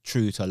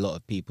true to a lot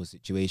of people's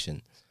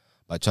situation.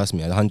 But trust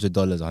me, $100,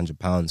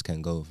 £100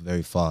 can go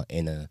very far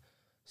in a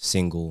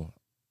single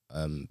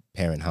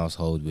parent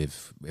household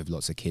with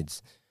lots of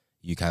kids.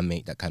 You can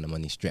make that kind of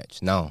money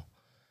stretch. Now,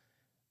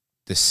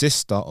 the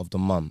sister of the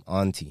mum,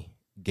 auntie,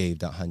 gave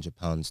that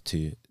 £100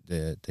 to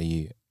the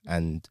youth.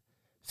 And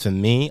for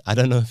me, I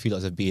don't know if you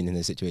lots have been in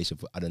a situation,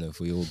 I don't know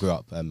if we all grew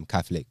up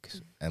Catholic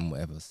and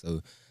whatever.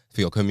 So for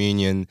your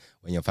communion,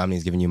 when your family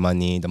is giving you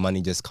money, the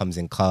money just comes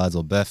in cards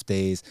or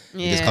birthdays.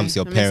 It just comes to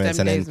your parents,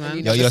 and then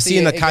you're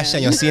seeing the cash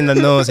and you're seeing the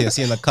notes and you're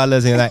seeing the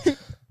colours, and you're like,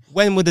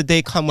 when will the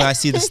day come where I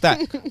see the stack?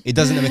 It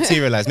doesn't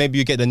materialize. Maybe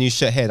you get the new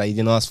shirt here that you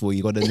didn't ask for.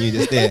 You got the new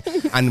this there.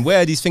 And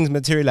where are these things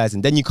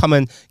materializing? Then you come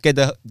and get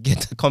the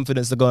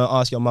confidence to go and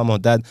ask your mum or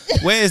dad,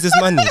 where is this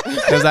money?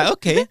 I was like,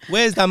 okay,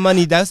 where's that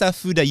money? That's that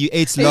food that you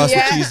ate last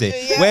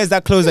Tuesday. Where's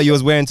that clothes that you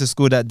was wearing to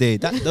school that day?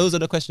 Those are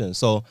the questions.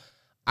 So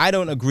I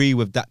don't agree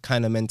with that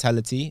kind of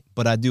mentality,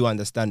 but I do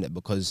understand it,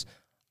 because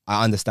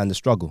I understand the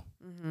struggle.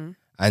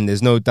 And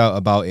there's no doubt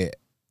about it.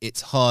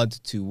 It's hard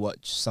to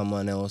watch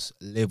someone else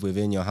live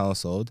within your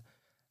household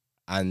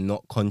and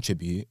not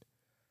contribute,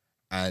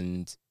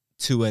 and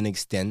to an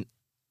extent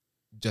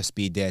just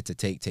be there to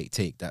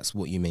take. That's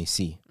what you may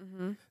see.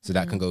 So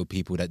that can go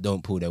people that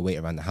don't pull their weight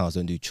around the house,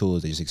 don't do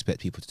chores. They just expect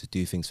people to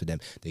do things for them.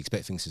 They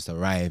expect things to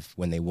arrive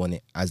when they want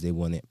it, as they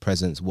want it,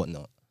 presents,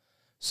 whatnot.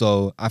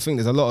 So I think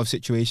there's a lot of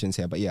situations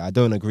here, but yeah, I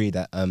don't agree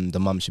that the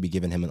mum should be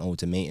giving him an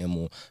ultimatum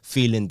or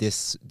feeling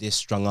this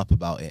strung up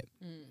about it.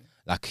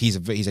 Like, he's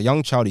a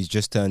young child. He's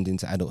just turned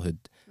into adulthood.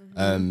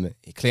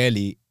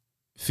 Clearly,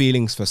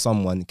 feelings for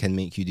someone can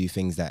make you do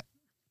things that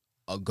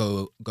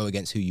go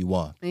against who you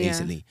are.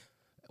 Basically,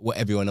 what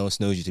everyone else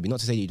knows you to be.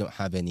 Not to say that you don't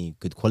have any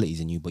good qualities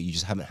in you, but you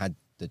just haven't had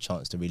the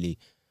chance to really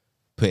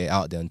put it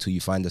out there until you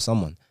find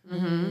someone.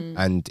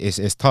 And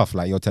it's tough.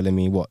 Like, you're telling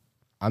me what?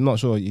 I'm not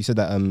sure. You said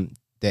that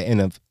they're in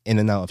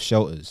and out of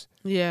shelters.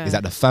 Yeah. Is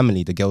that the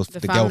family? The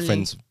family.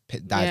 girlfriend's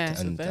dad?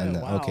 Yeah, and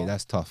wow. okay,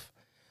 that's tough.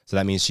 So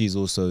that means she's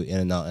also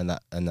in and out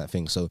and that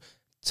thing. So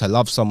to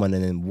love someone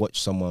and then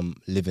watch someone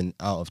living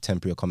out of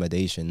temporary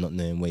accommodation, not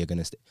knowing where you're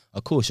gonna stay.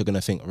 Of course, you're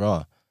gonna think,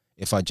 "Rah,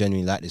 if I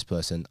genuinely like this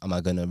person, am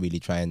I gonna really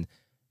try and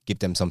give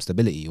them some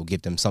stability or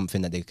give them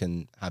something that they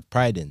can have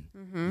pride in?"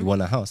 You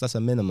want a house. That's a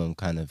minimum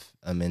kind of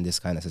in this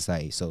kind of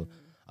society. So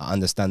I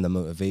understand the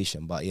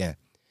motivation. But yeah,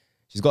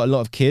 she's got a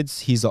lot of kids.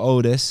 He's the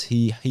oldest.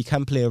 He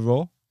can play a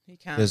role. He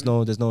can. There's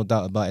no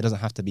doubt about it. It doesn't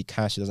have to be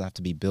cash. It doesn't have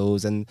to be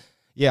bills. And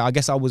yeah, I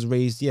guess I was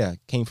raised,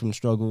 came from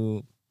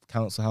struggle,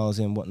 council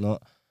housing,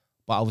 whatnot.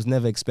 But I was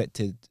never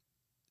expected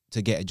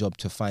to get a job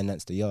to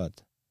finance the yard.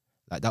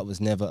 Like, that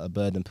was never a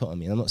burden put on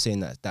me. And I'm not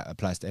saying that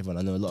applies to everyone.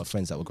 I know a lot of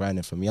friends that were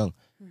grinding from young.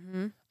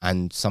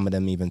 And some of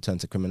them even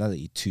turned to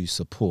criminality to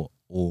support,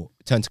 or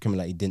turned to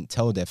criminality, didn't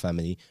tell their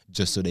family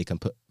just so they can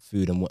put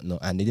food and whatnot.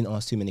 And they didn't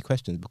ask too many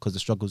questions because the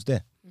struggle's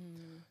there.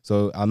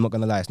 So I'm not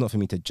going to lie, it's not for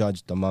me to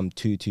judge the mum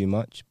too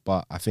much,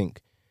 but I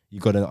think you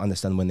got to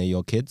understand when they're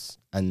your kids.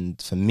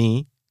 And for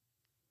me,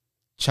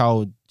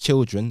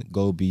 children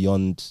go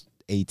beyond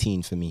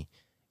 18 for me.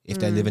 If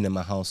they're living in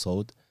my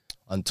household,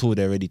 until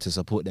they're ready to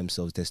support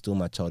themselves, they're still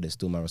my child, they're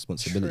still my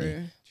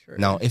responsibility. True.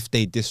 Now, if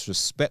they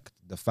disrespect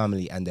the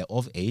family and they're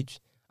of age,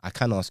 I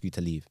can ask you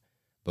to leave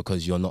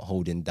because you're not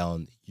holding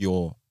down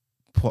your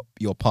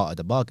part of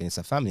the bargain. It's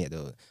a family.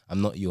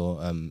 I'm not your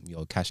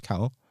cash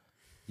cow.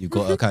 You've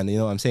got to kind of, you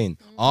know what I'm saying?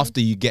 After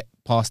you get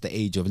past the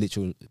age of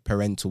literal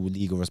parental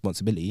legal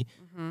responsibility,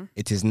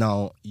 it is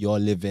now you're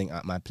living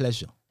at my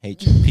pleasure.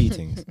 HPP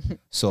things.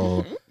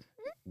 So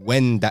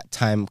when that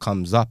time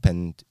comes up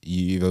and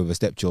you've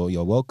overstepped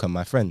your welcome,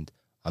 my friend,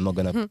 I'm not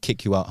going to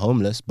kick you out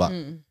homeless, but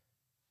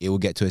it will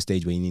get to a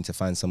stage where you need to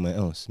find somewhere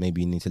else.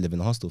 Maybe you need to live in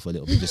a hostel for a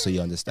little bit just so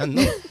you understand.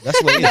 No,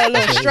 that's what it is. No,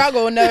 little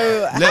struggle,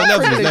 no.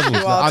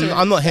 Levels.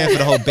 I'm not here for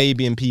the whole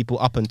babying people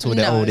up until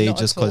their old age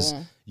just because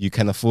you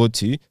can afford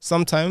to.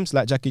 Sometimes,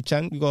 like Jackie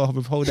Chan, you got to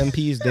withhold them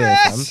peas there,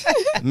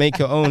 fam. Make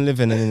your own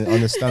living and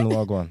understand what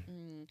I go on.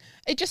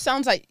 It just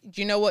sounds like, do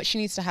you know what? She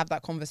needs to have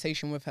that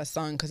conversation with her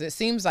son, because it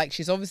seems like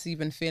she's obviously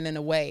been feeling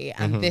away,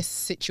 and this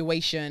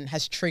situation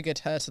has triggered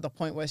her to the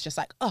point where it's just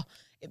like, oh,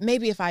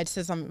 maybe if I had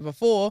said something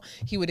before,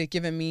 he would have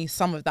given me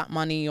some of that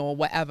money or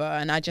whatever.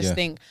 And I just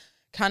think,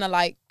 kind of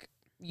like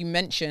you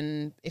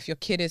mentioned, if your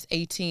kid is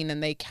 18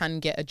 and they can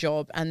get a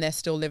job and they're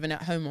still living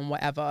at home and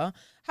whatever,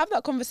 have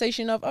that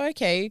conversation of, oh,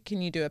 okay,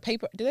 can you do a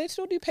paper? Do they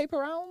still do paper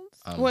rounds?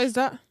 What is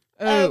that?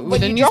 When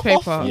the you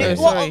drop off newspaper.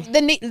 Sorry.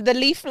 the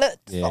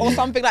leaflets or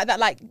something like that.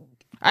 Like,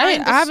 I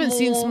haven't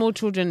seen small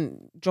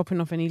children dropping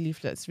off any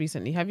leaflets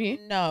recently. Have you?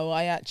 No,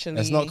 I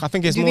actually. It's not. I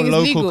think it's Do you more think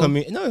it's local legal?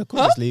 community. No, of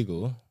course it's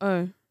legal.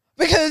 Oh.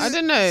 Because I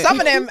don't know. some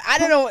of them, I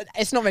don't know,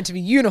 it's not meant to be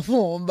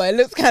uniform, but it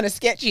looks kind of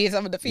sketchy.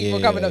 Some of the people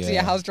coming up to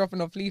your house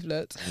dropping off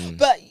leaflets.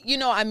 But you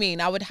know what I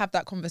mean? I would have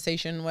that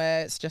conversation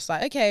where it's just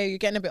like, okay, you're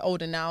getting a bit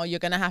older now. You're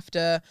going to have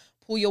to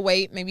pull your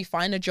weight, maybe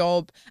find a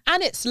job.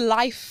 And it's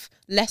life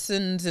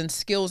lessons and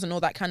skills and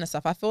all that kind of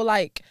stuff. I feel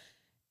like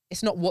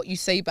it's not what you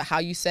say, but how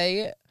you say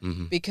it.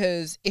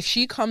 Because if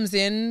she comes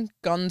in,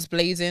 guns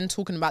blazing,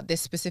 talking about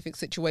this specific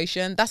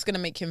situation, that's going to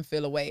make him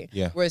feel away.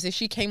 Whereas if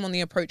she came on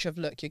the approach of,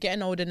 look, you're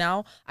getting older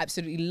now, I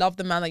absolutely love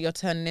the man that you're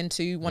turning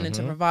into, wanting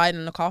to provide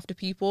and look after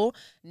people.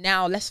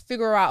 Now let's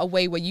figure out a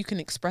way where you can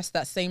express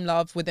that same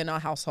love within our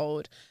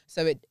household.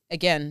 So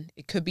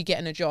it could be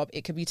getting a job,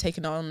 it could be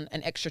taking on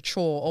an extra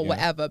chore or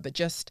whatever, but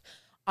just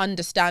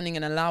understanding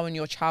and allowing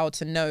your child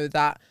to know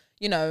that,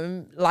 you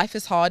know, life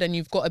is hard and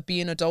you've got to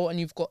be an adult and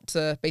you've got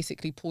to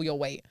basically pull your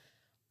weight.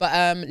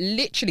 But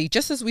literally,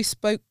 just as we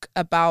spoke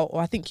about,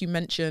 or I think you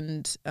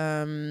mentioned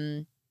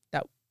that,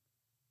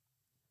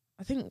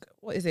 I think,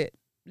 what is it?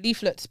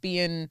 Leaflets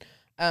being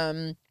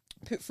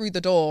put through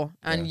the door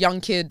and young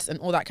kids and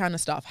all that kind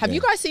of stuff. Have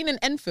you guys seen in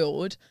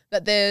Enfield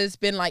that there's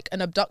been like an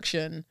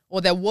abduction,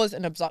 or there was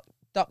an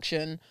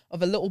abduction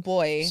of a little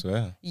boy?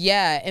 Swear.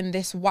 Yeah, in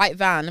this white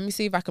van. Let me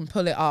see if I can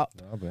pull it up.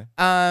 Okay.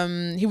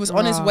 He was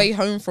on his way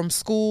home from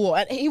school,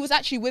 and he was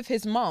actually with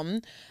his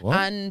mum. What?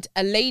 And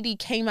a lady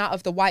came out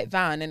of the white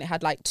van, and it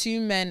had like two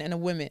men and a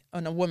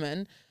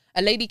woman.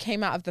 A lady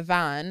came out of the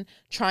van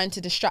trying to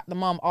distract the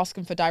mum,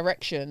 asking for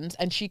directions,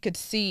 and she could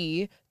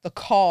see the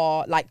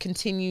car like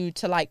continue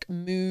to like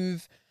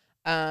move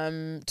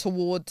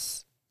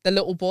towards the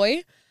little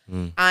boy.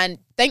 And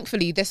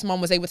thankfully this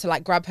mum was able to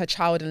like grab her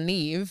child and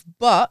leave.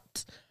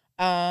 But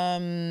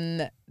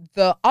the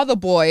other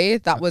boy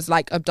that was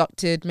like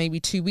abducted maybe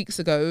 2 weeks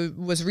ago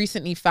was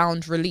recently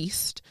found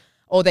released,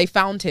 or they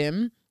found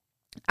him.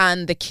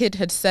 And the kid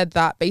had said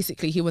that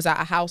basically he was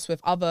at a house with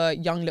other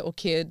young little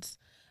kids,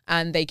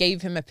 and they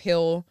gave him a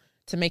pill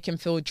to make him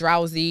feel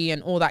drowsy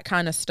and all that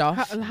kind of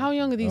stuff. How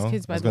young are these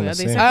kids, by I was the way? gonna Are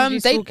they say. secondary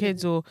school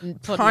kids or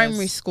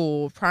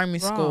primary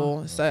toddlers?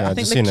 school. So Okay, I I think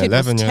just the seen kid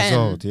was 11 years 10.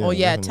 old, yeah,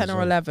 11 10 years or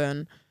old.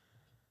 11.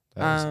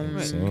 That is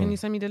Wait, insane. can you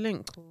send me the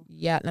link?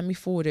 Yeah, let me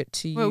forward it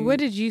to you. Wait, where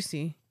did you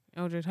see,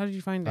 Eldred? How did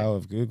you find it? Power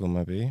of Google,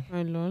 maybe.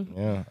 Oh, lol.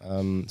 Yeah.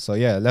 So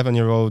yeah,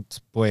 11-year-old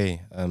boy.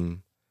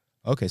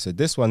 Okay, so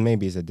this one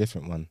maybe is a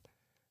different one.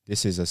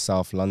 This is a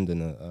South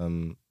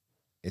London.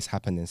 It's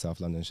happened in South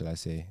London, should I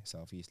say?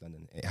 Southeast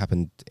London. It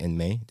happened in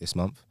May this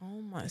month.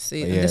 Oh might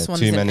see. But And yeah, this one's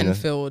 2 in men in a-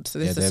 Enfield. So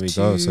this Yeah, is there we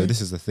two. go. So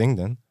this is the thing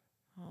then.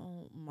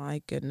 Oh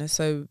my goodness.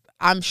 So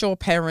I'm sure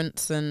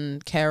parents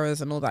and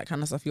carers and all that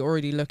kind of stuff, you're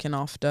already looking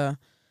after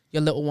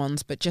your little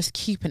ones, but just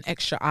keep an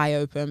extra eye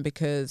open,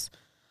 because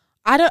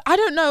I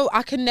don't know.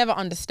 I can never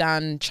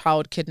understand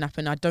child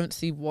kidnapping. I don't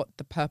see what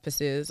the purpose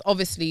is.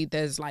 Obviously,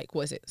 there's like,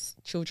 what is it,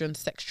 children's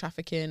sex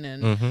trafficking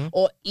and Mm-hmm.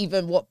 or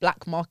even what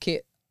black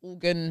market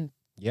organ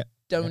Yep.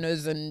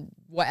 donors and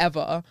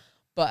whatever.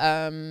 But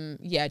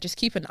yeah, just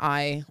keep an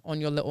eye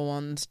on your little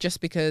ones. Just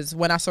because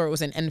when I saw it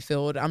was in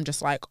Enfield, I'm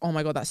just like, oh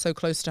my God, that's so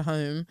close to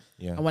home.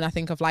 Yeah. And when I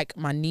think of like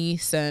my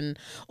niece and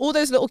all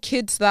those little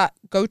kids that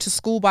go to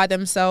school by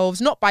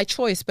themselves, not by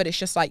choice, but it's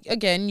just like,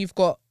 again, you've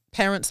got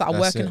parents that are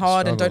That's working it,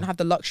 hard and struggle. don't have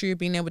the luxury of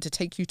being able to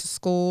take you to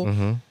school.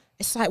 Mm-hmm.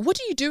 It's like, what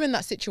do you do in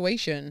that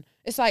situation?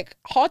 It's like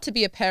hard to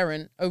be a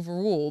parent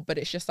overall, but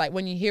it's just like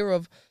when you hear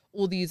of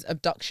all these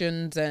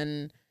abductions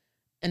and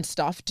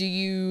stuff, do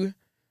you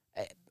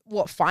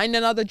find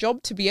another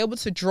job to be able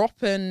to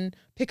drop and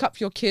pick up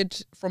your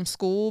kid from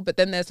school? But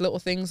then there's little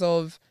things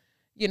of,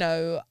 you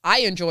know, I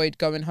enjoyed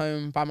going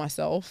home by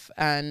myself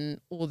and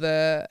all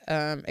the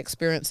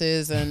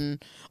experiences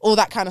and all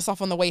that kind of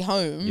stuff on the way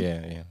home.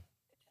 Yeah.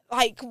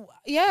 Like,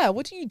 yeah,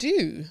 what do you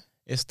do?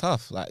 It's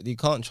tough. Like, you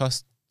can't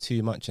trust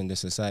too much in this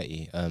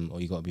society,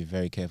 or you got to be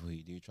very careful who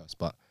you do trust.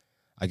 But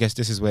I guess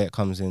this is where it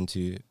comes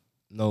into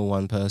no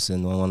one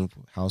person or one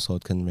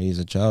household can raise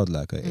a child.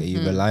 Like, you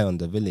rely on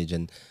the village,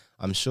 and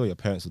I'm sure your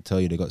parents will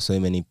tell you they got so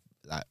many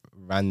like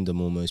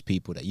random almost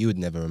people that you would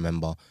never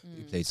remember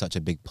who played such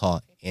a big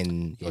part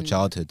in your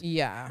childhood.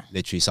 Yeah.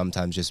 Literally,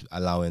 sometimes just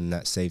allowing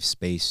that safe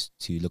space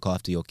to look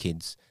after your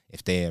kids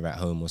if they're at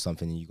home or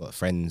something, and you got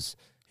friends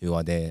who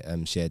are there,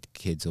 shared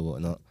kids or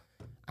whatnot,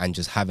 and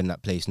just having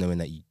that place, knowing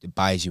that it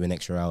buys you an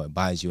extra hour, it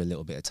buys you a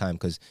little bit of time.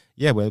 Because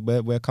yeah,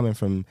 we're coming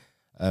from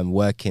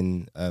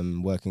working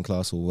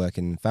class or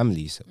working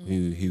families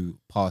who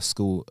pass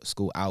school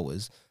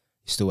hours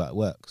still at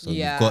work. So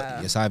Yeah. you've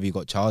got, it's either you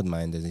got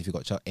childminders, if you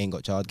got ain't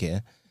got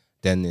childcare,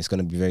 then it's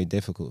gonna be very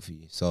difficult for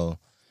you. So,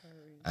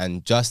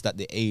 and just at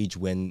the age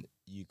when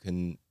you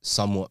can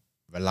somewhat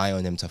rely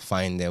on them to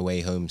find their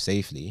way home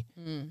safely,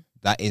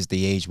 that is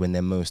the age when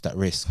they're most at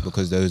risk,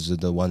 because those are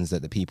the ones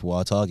that the people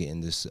are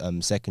targeting. This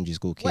secondary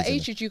school kids. What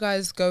age did you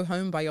guys go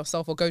home by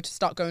yourself or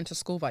start going to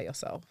school by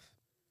yourself?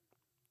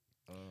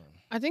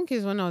 I think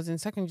it's when I was in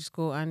secondary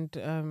school, and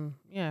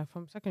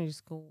from secondary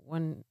school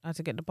when I had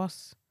to get the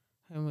bus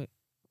home with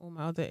all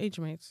my other age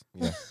mates.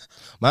 Yeah,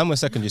 mine was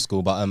secondary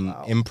school, but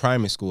in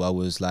primary school I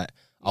was like,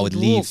 I would You'd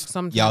leave. walk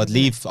sometimes, Yeah, I'd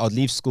yeah.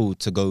 leave school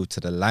to go to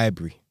the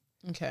library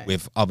Okay.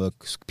 with other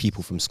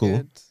people from school.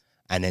 Good.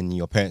 And then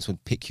your parents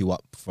would pick you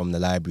up from the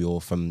library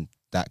or from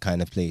that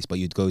kind of place, but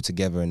you'd go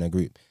together in a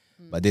group.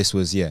 But this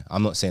was,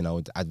 I'm not saying I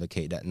would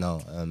advocate that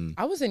now.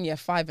 I was in year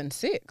 5 and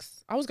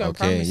 6. I was going Okay,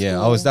 primary yeah,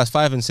 school. that's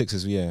 5 and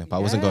 6 but I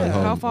wasn't going Yeah.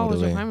 home How far all the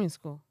was way. your primary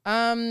school?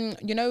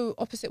 You know,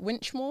 opposite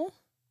Winchmore.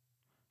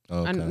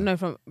 Okay. And no,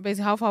 from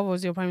basically, how far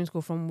was your primary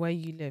school from where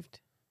you lived?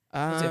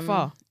 Was it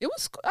far? It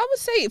was, I would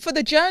say, for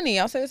the journey,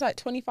 I'll say it's like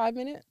 25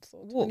 minutes or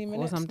 20 Walk or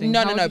minutes. something?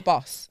 No, How no, would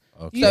bus.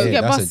 Okay, You used to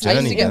get that's bus- a I used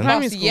journey to get then.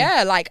 primary bus. school.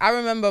 Yeah, like I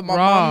remember my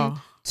Rah.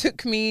 mum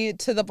took me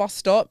to the bus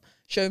stop,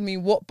 showed me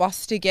what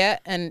bus to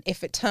get, and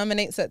if it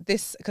terminates at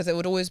this, because it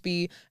would always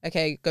be,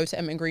 okay, go to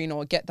Edmonton Green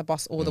or get the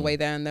bus all the way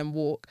there and then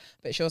walk.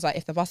 But she was like,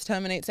 if the bus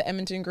terminates at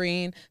Edmonton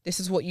Green,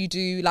 this is what you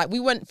do. Like, we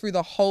went through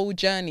the whole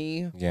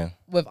journey Yeah.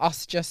 with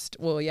us just,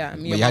 me But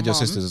and you my had your mum.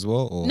 sisters as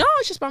well? Or? No, I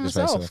was just by Just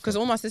by myself, yourself, because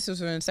okay. all my sisters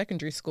were in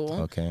secondary school.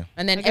 Okay.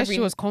 And then I guess every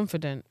she was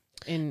confident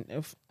in,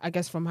 I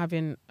guess, from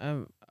having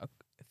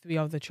 3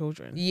 other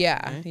children.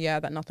 yeah,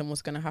 that nothing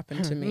was going to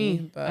happen to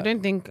me. But I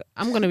don't think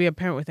I'm gonna be a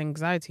parent with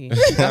anxiety. I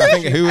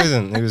think who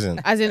isn't?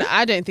 As in,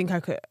 I don't think I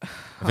could.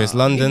 If it's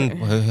London,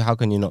 how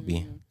can you not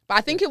be? But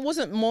I think it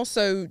wasn't more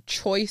so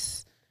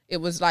choice. It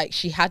was like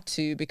she had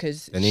to,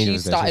 because The need she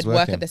was there, she started was work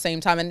working. at the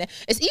same time. And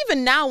it's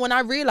even now when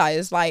I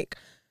realize, like,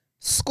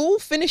 school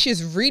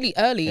finishes really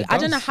early. It I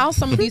don't know does. how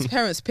some of these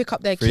parents pick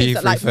up their 3, kids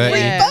at like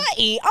 3:30.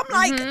 3:30. I'm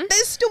like,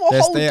 there's still a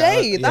They're whole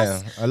stay- day.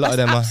 That's a lot of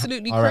them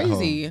absolutely are at home.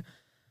 crazy.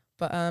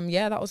 But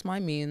yeah, that was my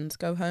means.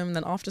 Go home,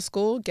 then after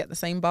school, get the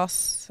same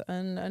bus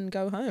and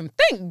go home.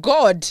 Thank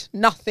God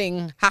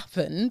nothing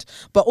happened.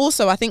 But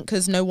also, I think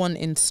because no one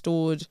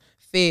installed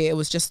fear, it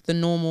was just the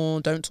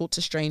normal, don't talk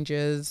to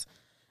strangers.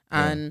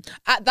 And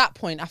at that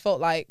point, I felt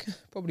like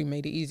probably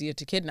made it easier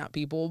to kidnap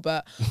people,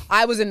 but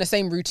I was in the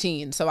same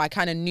routine. So I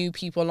kind of knew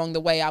people along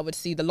the way. I would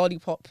see the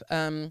lollipop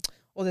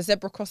or the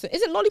zebra crossing.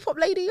 Is it lollipop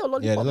lady or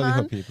lollipop Yeah, the man?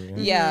 lollipop people. Yeah.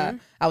 Yeah,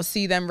 I would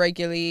see them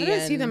regularly. I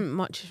don't see and them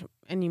much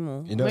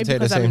anymore. You don't Maybe take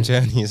the because same I'm-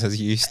 journeys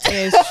as you used to.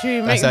 Yeah, it's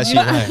true. That's mate. actually You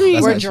know what I right. mean?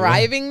 That's We're actually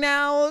driving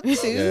now too.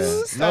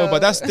 Yeah. So. No, but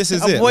this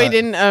is it. like,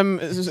 Avoiding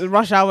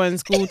rush hour and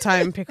school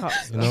time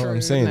pickups. you know what I'm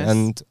True. saying? Goodness.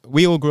 And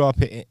we all grew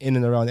up in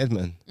and around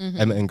Edmonton,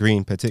 Edmonton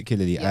Green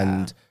particularly, Yeah.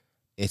 and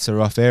it's a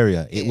rough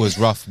area. It was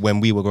rough when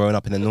we were growing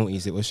up in the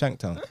noughties. It was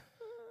Shanktown,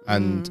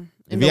 and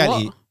the In the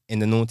reality what? in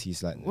the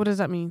noughties, like What does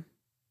that mean?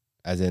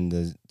 as in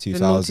the naughty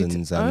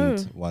 2000s and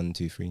 1,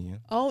 2, 3. Yeah.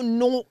 Oh,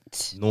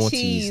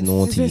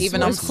 Naughties.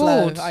 Even I'm What's slow.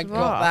 called? I Right.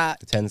 got that.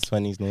 The 10s,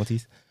 20s,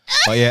 naughties.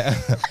 But yeah,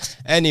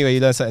 anyway, you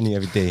learn something new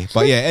every day.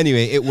 But yeah,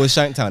 anyway, it was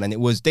Shanktown and it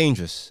was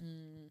dangerous.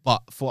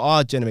 But for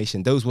our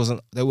generation,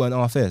 they weren't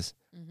our fears.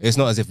 It's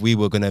not as if we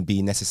were going to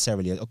be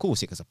necessarily, of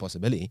course, it's a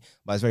possibility,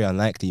 but it's very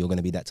unlikely you're going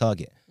to be that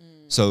target.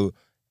 So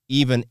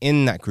even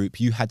in that group,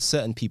 you had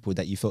certain people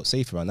that you felt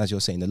safe around, as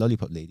you're saying, the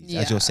lollipop ladies, as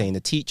Yeah. you're saying,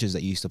 the teachers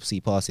that you used to see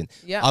passing,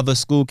 Yeah. other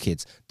school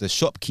kids, the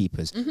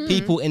shopkeepers,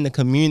 people in the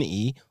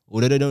community,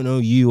 although they don't know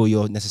you or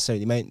you're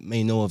necessarily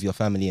may know of your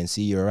family and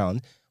see you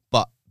around,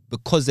 but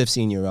because they've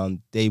seen you around,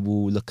 they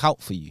will look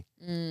out for you.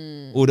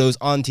 All those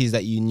aunties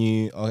that you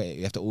knew, okay,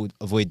 you have to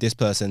avoid this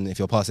person if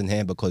you're passing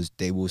here because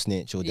they will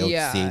snitch or they'll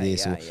say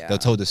this or they'll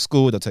tell the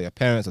school, they'll tell your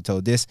parents, they'll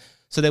tell this.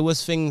 So there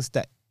was things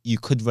that you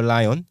could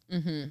rely on.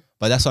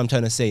 But that's what I'm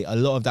trying to say. A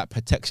lot of that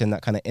protection,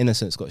 that kind of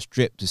innocence got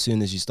stripped as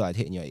soon as you started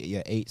hitting your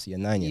 8s, your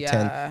 9, your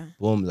 10.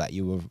 Boom, like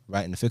you were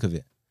right in the thick of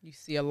it. You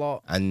see a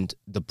lot. And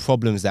the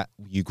problems that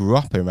you grew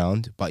up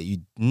around, but you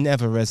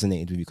never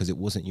resonated with because it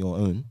wasn't your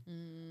own,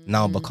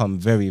 now become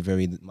very,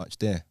 very much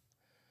there.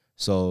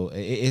 So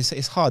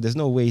it's hard. There's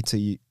no way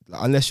to,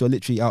 unless you're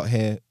literally out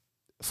here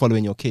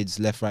following your kids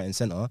left, right, and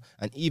center.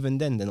 And even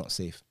then, they're not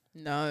safe.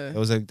 No.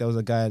 There was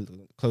a guy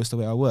close to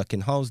where I work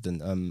in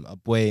Halsden. A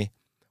boy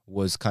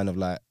was kind of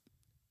like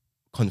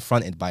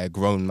confronted by a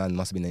grown man,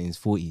 must have been in his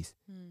 40s,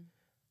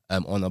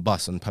 on a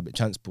bus on public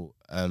transport.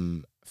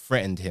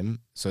 Threatened him.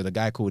 So the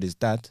guy called his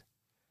dad.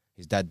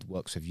 His dad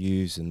works with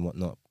youths and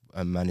whatnot,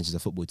 and manages a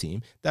football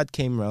team. Dad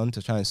came round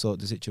to try and sort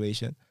the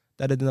situation.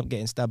 Dad ended up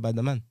getting stabbed by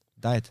the man.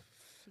 Died.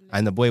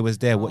 And the boy was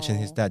there watching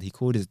his dad. He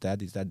called his dad.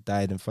 His dad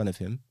died in front of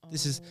him.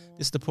 This is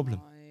the problem.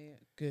 My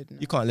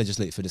goodness. You can't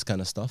legislate for this kind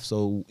of stuff.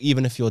 So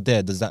even if you're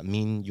there, does that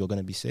mean you're going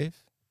to be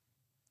safe?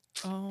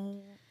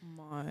 Oh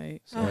my.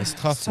 So it's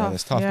tough, man.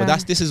 It's tough. yeah.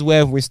 But this is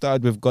where we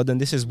started with God, and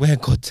this is where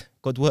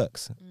God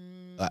works.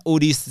 Like all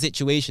these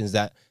situations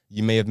that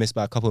you may have missed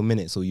by a couple of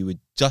minutes, or you would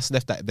just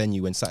left that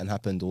venue when something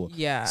happened, or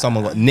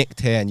someone got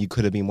nicked here and you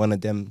could have been one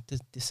of them.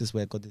 This is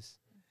where God is.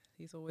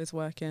 He's always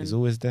working. He's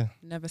always there.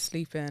 Never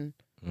sleeping.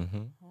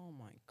 Mm-hmm. Oh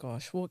my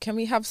gosh. Well, can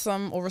we have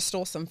some or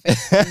restore some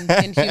faith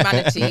in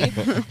humanity?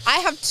 I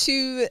have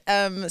two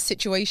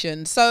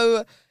situations.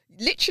 So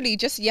literally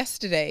just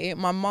yesterday,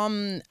 my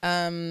mum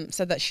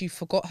said that she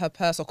forgot her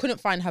purse or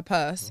couldn't find her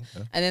purse.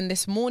 Okay. And then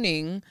this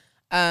morning,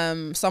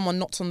 someone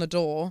knocked on the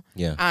door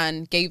Yeah.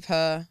 and gave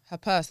her her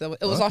purse. It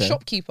was our Okay.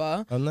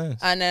 shopkeeper. Oh, nice.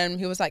 And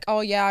he was like, oh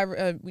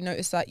yeah, we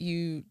noticed that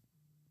you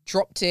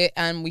dropped it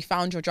and we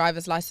found your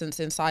driver's license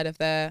inside of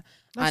there.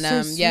 That's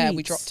And so yeah, we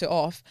sweet. dropped it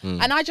off.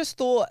 Mm. And I just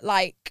thought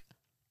like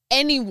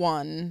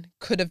anyone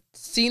could have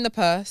seen the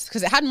purse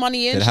because it had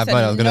money in. Did it She have said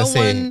money? I was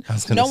gonna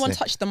say. no one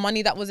touched the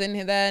money that was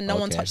in there. No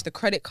one Okay. touched the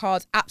credit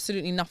cards.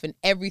 Absolutely nothing.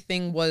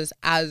 Everything was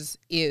as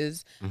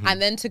is. Mm-hmm.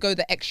 And then to go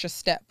the extra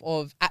step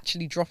of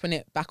actually dropping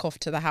it back off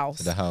to the house,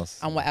 To the house.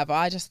 and whatever.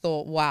 I just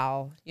thought,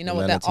 wow, you know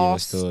what? There Humanity are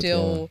restored,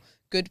 still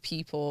good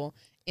people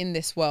in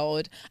this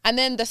world. And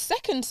then the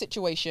second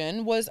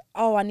situation was,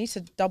 I need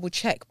to double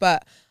check,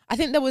 but I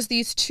think there was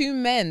these two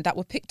men that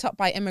were picked up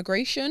by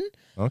immigration,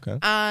 Okay.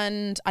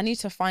 and I need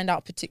to find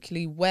out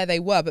particularly where they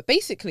were. But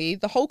basically,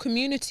 the whole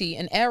community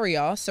and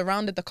area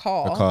surrounded the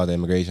car. The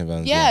immigration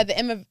vans. Yeah,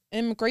 the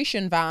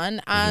immigration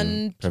van,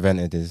 and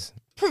Prevented is.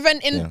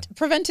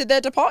 prevented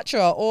their departure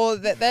or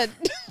their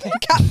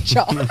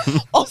capture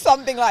or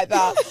something like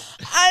that.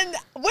 And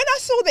when I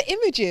saw the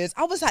images,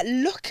 I was like,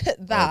 look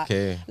at that.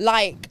 Okay.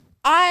 Like,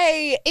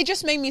 it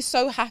just made me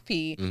so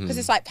happy because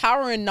it's like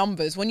power in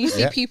numbers. When you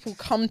see Yeah. people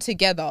come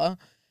together,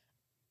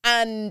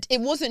 and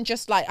it wasn't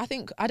just like,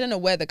 I don't know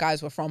where the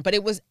guys were from, but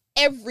it was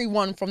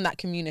everyone from that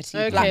community,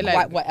 Okay, black, like-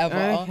 white,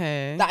 whatever.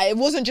 okay. That it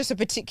wasn't just a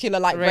particular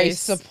like race Race.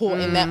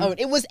 supporting their own.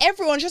 It was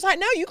everyone just like,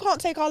 no, you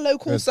can't take our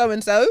local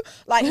so-and-so.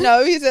 Like,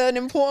 no, he's an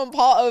important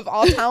part of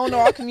our town or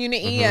our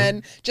community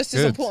and just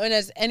as Good. important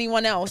as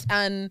anyone else.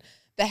 And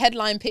the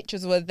headline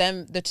pictures were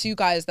the two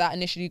guys that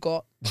initially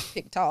got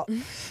picked up,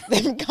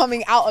 them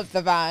coming out of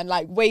the van,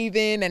 like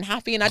waving and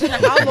happy. And I don't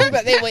know how long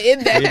that they were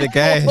in there. Free the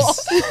guys. for.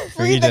 Free the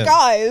Freedom.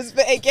 guys.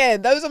 But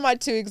again, those are my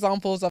two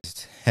examples of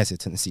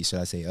Hesitancy,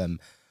 should I say,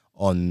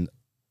 on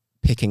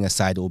picking a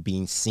side or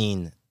being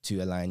seen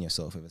to align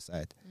yourself with a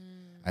side.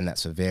 And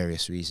that's for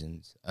various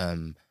reasons.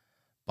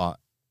 But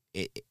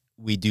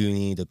we do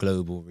need a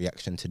global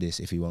reaction to this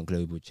if we want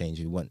global change.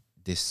 We want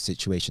this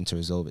situation to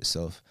resolve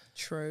itself.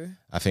 True.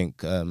 I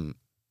think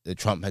the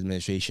Trump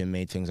administration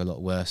made things a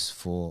lot worse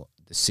for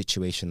the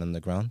situation on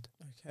the ground.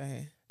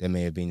 Okay. There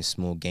may have been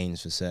small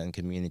gains for certain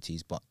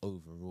communities, but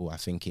overall, I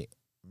think it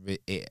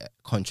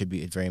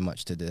contributed very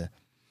much to the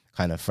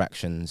kind of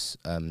fractions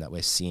that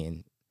we're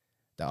seeing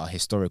that are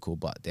historical,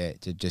 but they're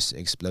just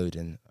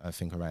exploding, I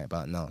think, right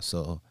about now.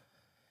 So,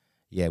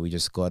 yeah, we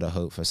just got to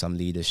hope for some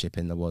leadership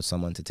in the world,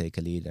 someone to take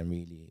a lead and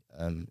really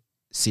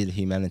see the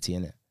humanity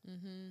in it.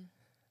 Mm-hmm.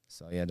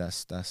 So, yeah,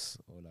 that's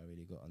all I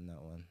really got on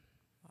that one.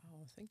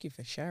 Wow, thank you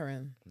for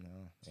sharing. No,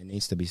 it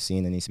needs to be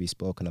seen, it needs to be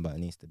spoken about, it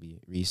needs to be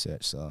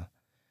researched. So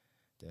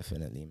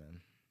Definitely,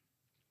 man.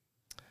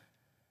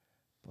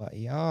 But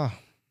yeah.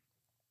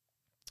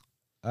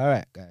 All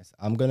right, guys.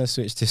 I'm gonna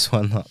switch this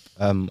one up.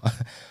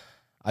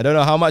 I don't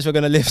know how much we're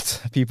gonna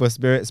lift people's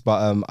spirits,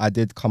 but I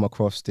did come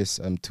across this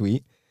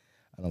tweet,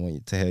 and I want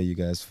you to hear you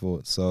guys'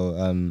 thoughts.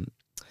 So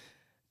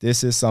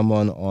this is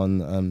someone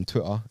on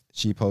Twitter.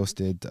 She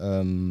posted,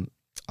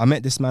 I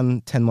met this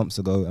man 10 months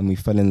ago and we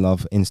fell in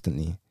love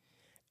instantly.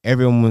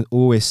 Everyone was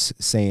always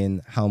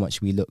saying how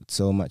much we looked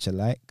so much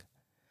alike.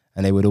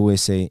 And they would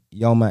always say,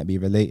 y'all might be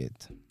related.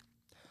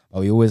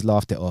 But we always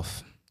laughed it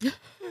off.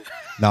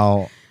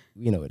 Now,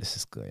 you know where this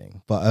is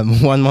going. But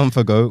 1 month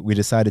ago, we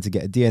decided to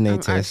get a DNA I'm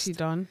test actually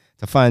done.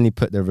 to finally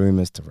put the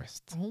rumors to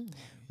rest. Oh.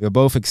 We were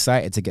both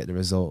excited to get the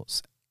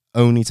results,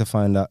 only to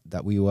find out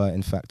that we were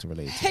in fact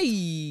related.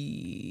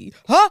 Hey.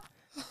 Huh?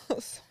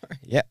 Sorry.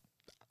 Yep.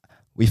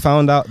 We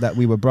found out that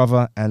we were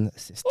brother and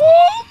sister.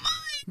 Oh my.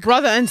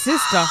 Brother and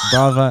sister.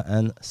 Brother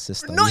and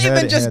sister. Not We heard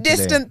even it just here today.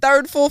 distant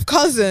third, fourth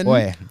cousin.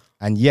 Boy,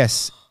 and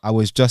yes, I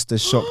was just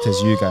as shocked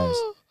as you guys.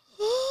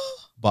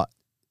 But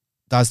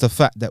does the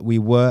fact that we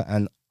were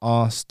and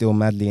are still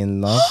madly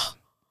in love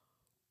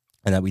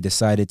and that we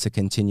decided to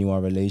continue our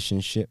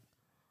relationship,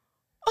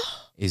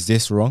 is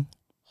this wrong?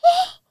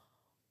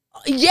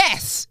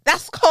 Yes,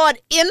 that's called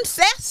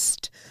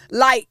incest.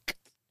 Like,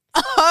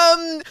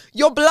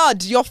 your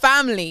blood, your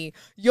family,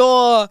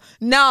 your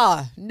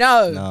no,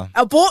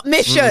 abort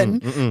mission,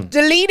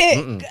 delete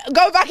it,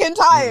 go back in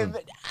time,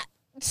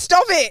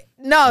 stop it.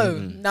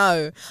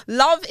 No.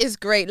 Love is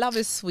great, love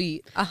is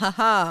sweet,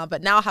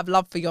 but now have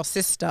love for your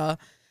sister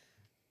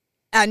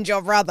and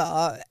your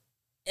brother.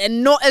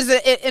 And not as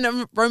in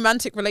a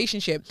romantic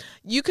relationship.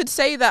 You could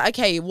say that,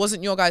 okay, it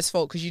wasn't your guys'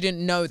 fault because you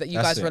didn't know that you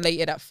That's guys it.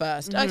 related at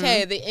first.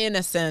 Okay, the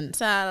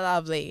innocence.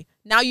 Lovely.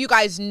 Now you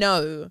guys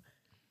know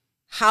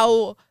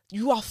how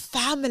you are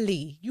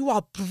family. You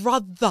are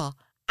brother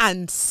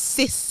and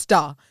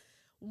sister.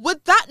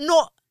 Would that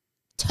not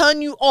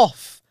turn you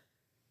off?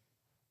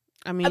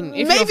 I mean,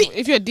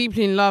 if you're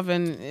deeply in love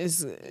and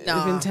is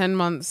within 10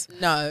 months.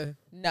 No.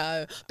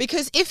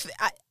 Because if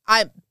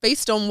I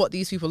based on what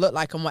these people look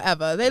like and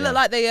whatever, they look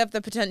like they have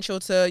the potential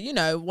to,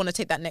 want to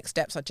take that next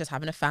step, such as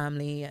having a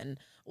family and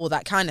all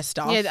that kind of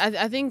stuff. Yeah,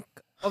 I think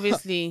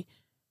obviously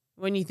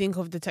when you think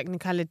of the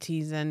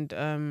technicalities and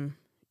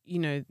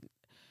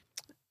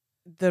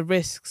the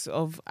risks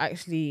of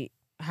actually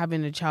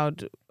having a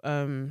child,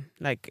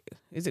 like,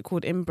 is it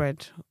called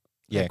inbred?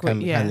 Yeah, Like,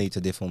 can yeah. lead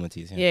to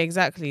deformities. Yeah,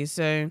 exactly.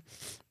 So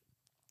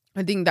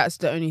I think that's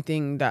the only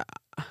thing that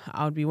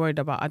I would be worried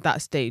about at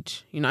that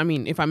stage. You know what I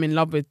mean? If I'm in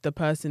love with the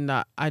person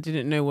that I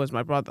didn't know was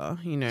my brother,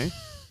 This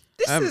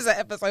is an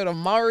episode of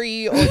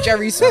Murray or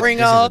Jerry This is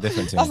Springer. a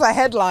different thing. That's a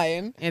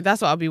headline. Yeah,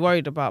 that's what I'll be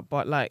worried about.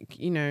 But like,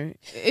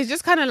 it's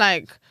just kind of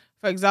like,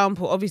 for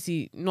example,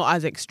 obviously not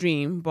as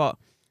extreme, but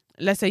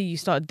let's say you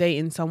start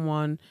dating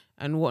someone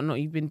and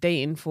whatnot. You've been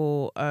dating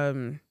for, I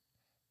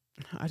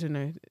don't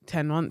know,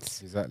 10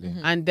 months. Exactly.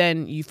 And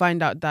then you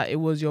find out that it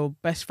was your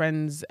best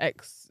friend's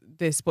ex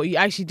this, but you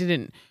actually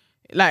didn't.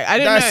 Like, I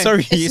don't know.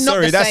 Sorry, It's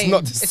not the that's same.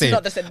 not the It's same.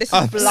 not the same. This is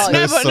I'm blood.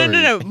 No, so but sorry.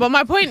 no. But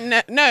my point,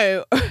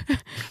 no.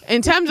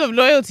 In terms of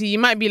loyalty, you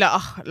might be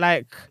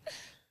like,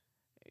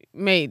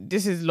 mate,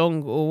 this is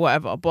long or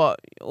whatever.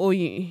 But or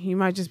you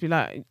might just be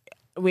like,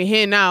 we're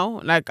here now.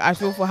 Like, I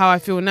feel for how I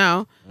feel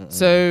now,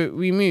 so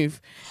we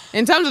move.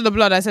 In terms of the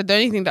blood, I said the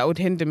only thing that would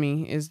hinder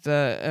me is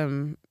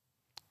the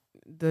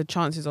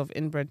chances of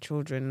inbred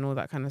children and all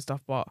that kind of stuff.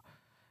 But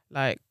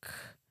like,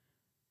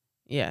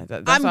 yeah,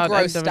 that's I'm how I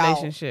end grossed the out.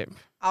 relationship.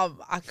 No.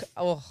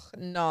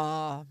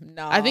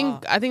 I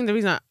think the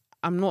reason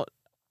I'm not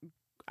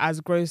as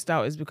grossed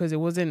out is because it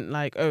wasn't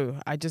like, oh,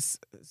 I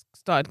just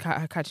started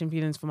catching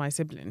feelings for my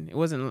sibling. It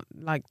wasn't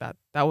like that.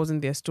 That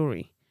wasn't their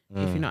story,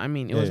 if you know what I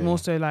mean. It was more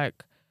so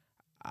like,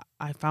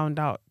 I found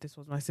out this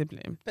was my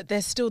sibling. But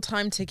there's still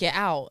time to get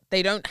out.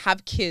 They don't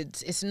have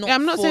kids. It's not. Yeah,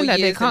 I'm not 4 saying that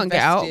they years can't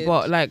get out, invested.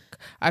 but like,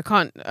 I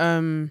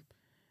can't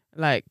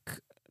like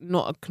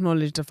not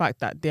acknowledge the fact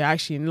that they're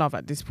actually in love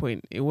at this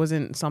point. It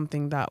wasn't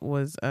something that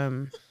was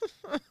planned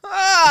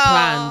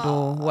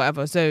or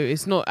whatever. So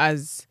it's not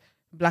as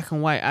black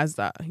and white as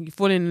that. You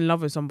fall in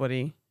love with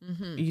somebody,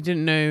 you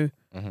didn't know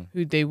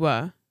who they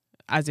were,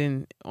 as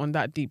in on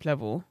that deep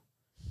level.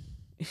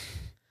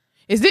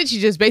 It's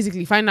literally just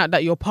basically find out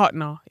that your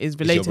partner is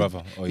related. It's your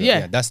brother. Oh,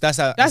 Yeah. That's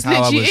how I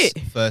literally was it.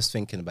 first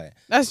thinking about it.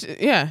 That's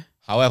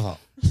However,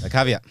 a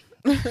caveat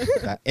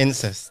that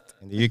incest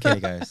in the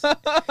UK, guys,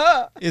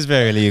 is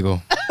very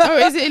illegal. Oh,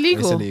 is it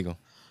illegal? It's illegal.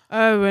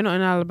 Oh, we're not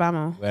in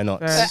Alabama. We're not.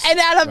 Fair. In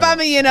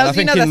Alabama, And I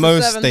think that's in a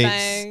most southern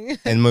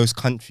states, thing. in most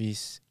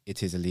countries,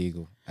 it is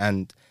illegal.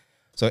 And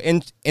so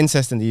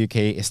incest in the UK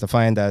is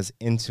defined as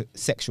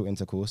sexual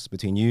intercourse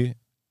between you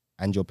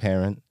and your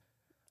parent.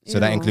 So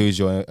that Ew. includes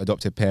your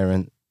adopted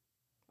parent,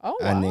 Oh,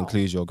 and wow.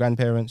 includes your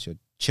grandparents, your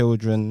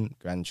children,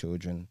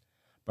 grandchildren,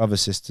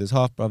 brothers, sisters,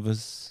 half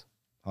brothers,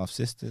 half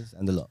sisters,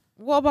 and a lot.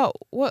 What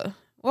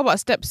about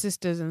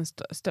stepsisters and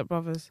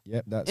stepbrothers?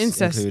 Yep, that's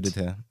Incest. included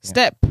here. Yeah.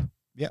 Step.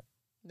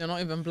 They're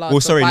not even blood. Oh,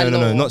 but sorry, by no,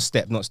 law. not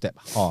step.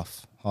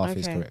 Half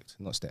is Okay. correct,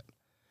 not step.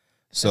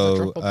 There's a So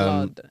drop of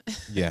blood.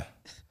 yeah,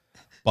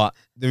 but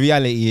the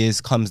reality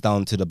is comes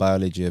down to the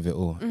biology of it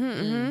all.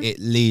 It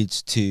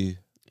leads to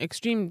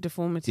Extreme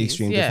deformities. the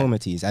extreme yeah.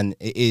 deformities, and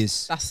it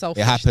is. That's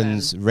selfish. It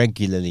happens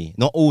regularly,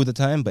 not all the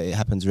time, but it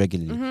happens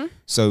regularly. Mm-hmm.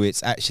 So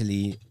it's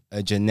actually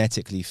a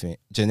genetic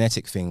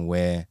thing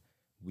where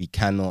we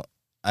cannot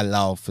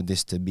allow for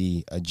this to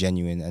be a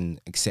genuine and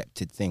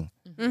accepted thing.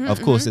 Mm-hmm,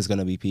 Of course, there's going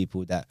to be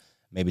people that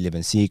maybe live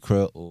in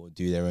secret or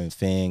do their own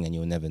thing, and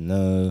you'll never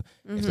know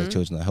if their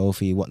children are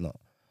healthy, whatnot.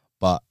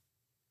 But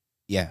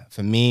yeah,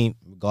 for me,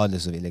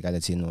 regardless of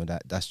illegality and all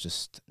that, that's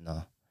just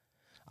no.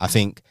 I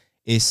think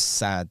it's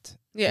sad.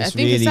 Yeah, It's I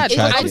think it's really sad.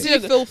 tragic. Obviously, I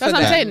do feel that's for what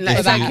I'm them. saying. Like, If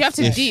it's like you- you have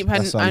to if- deep,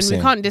 that's what I'm and we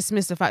saying. can't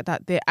dismiss the fact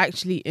that they're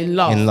actually in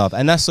love. In love,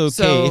 and that's okay.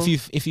 So-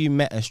 If you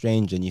met a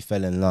stranger and you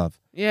fell in love,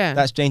 Yeah.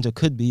 that stranger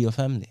could be your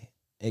family.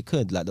 It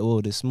could, like the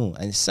world is small,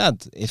 and it's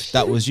sad if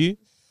that was you.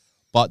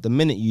 But the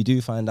minute you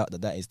do find out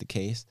that that is the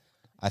case,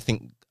 I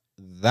think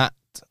that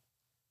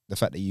the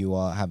fact that you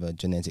have a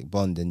genetic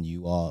bond and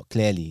you are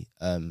clearly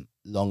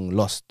long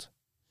lost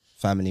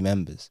family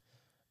members,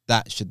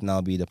 that should now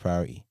be the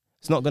priority.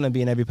 It's not going to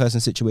be in every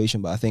person's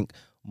situation, but I think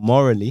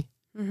morally,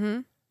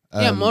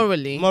 Yeah,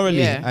 morally.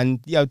 Yeah.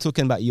 and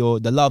talking about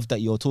the love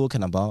that you're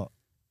talking about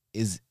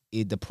is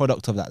the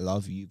product of that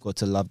love. You've got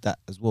to love that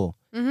as well,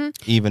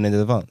 even in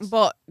advance.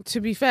 But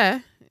to be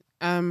fair,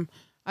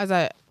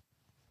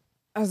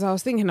 as I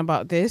was thinking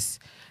about this,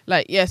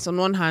 like, yes, on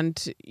one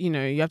hand, you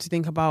have to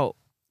think about,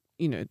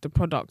 the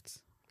product.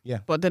 Yeah.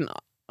 But then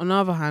on the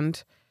other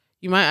hand,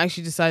 you might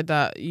actually decide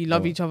that you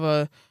love each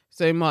other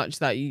so much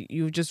that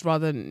you would just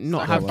rather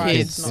not have Sacrifice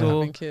kids. not Or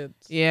having kids.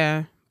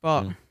 yeah,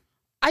 but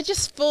I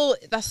just feel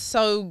that's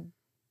so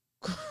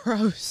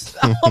gross.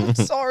 I'm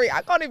sorry,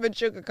 I can't even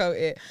sugarcoat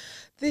it.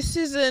 This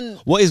isn't.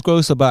 What is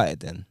gross about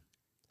it then?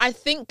 I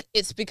think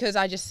it's because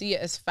I just see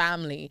it as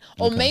family,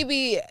 or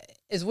maybe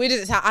as weird as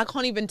it sounds, I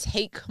can't even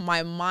take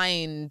my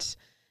mind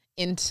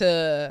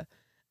into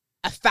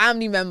a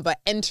family member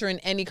entering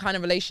any kind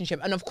of relationship.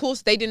 And of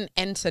course, they didn't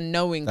enter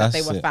knowing that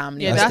That's they were it.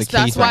 family. yeah, That's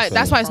that's the key why thing for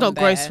that's me. why it's not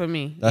From gross there. for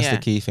me. That's yeah.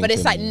 the key thing. But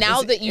it's for like me. now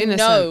It's that you innocent.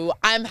 know,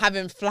 I'm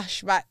having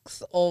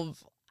flashbacks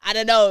of, I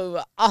don't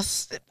know,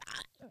 us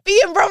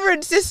being brother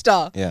and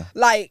sister. Yeah.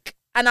 Like,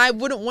 and I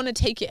wouldn't want to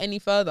take it any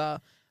further.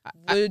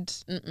 I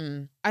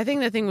think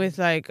the thing with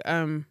like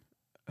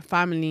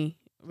family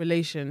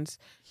relations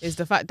is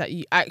the fact that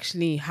you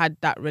actually had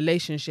that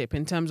relationship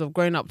in terms of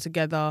growing up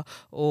together,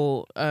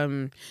 or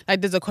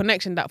like there's a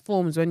connection that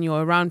forms when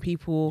you're around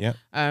people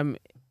Yep.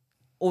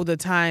 all the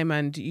time,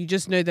 and you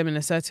just know them in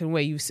a certain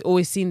way. You've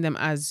always seen them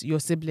as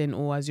your sibling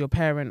or as your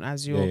parent,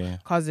 as your Yeah.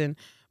 cousin.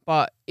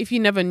 But if you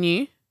never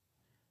knew,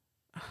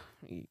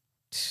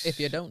 If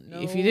you don't know,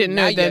 if you didn't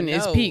now know, you then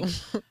it's know. peak.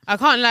 I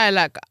can't lie,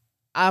 like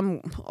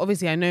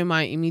obviously I know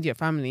my immediate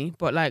family,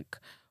 but like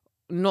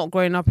not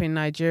growing up in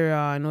Nigeria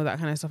and all that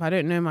kind of stuff, I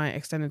don't know my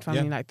extended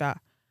family Yeah. like that.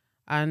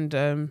 And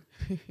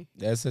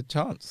There's a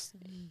chance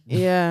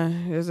yeah,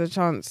 there's a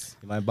chance.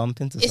 you might bump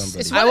into It's-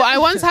 somebody. it's I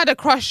once had a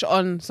crush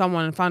on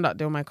someone and found out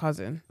they were my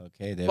cousin.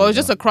 Okay, there But it we was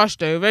just go. a crush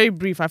though, very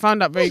brief. I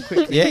found out very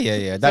quickly. yeah.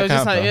 So That it was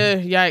just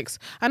kind like, yikes.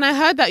 And I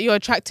heard that you're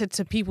attracted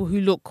to people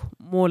who look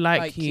more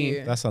like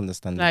you. That's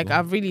understandable. Like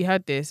I've really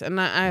heard this, and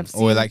I have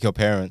seen. or like your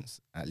parents,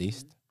 at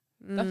least.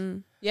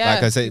 Yeah,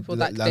 Like I said, people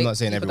that I'm not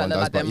saying people that everyone look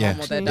does, like but their yeah,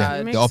 mum or their Yeah.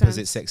 dad. Makes the opposite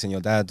sense. sex in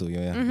your dad, or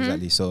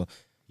exactly. So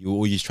you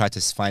always try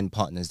to find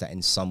partners that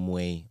in some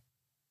way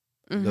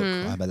look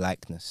or have a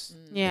likeness.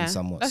 Yeah,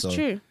 somewhat. that's So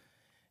true.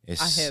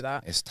 It's, I hear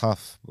that. It's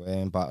tough,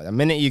 but the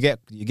minute you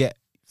get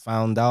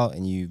found out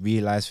and you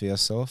realize for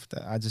yourself,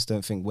 that I just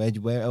don't think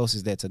where else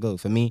is there to go.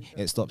 For me,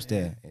 it stops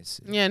there. It's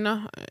Yeah,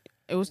 no,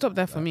 it will stop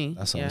there for me.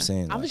 That's what yeah. I'm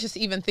saying. I like, was just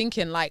even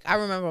thinking, like, I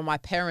remember my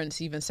parents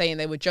even saying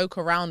they would joke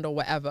around or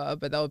whatever,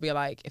 but they'll be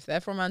like, if they're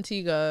from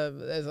Antigua,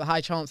 there's a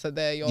high chance that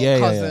they're your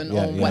cousin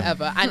or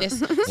whatever. And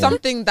it's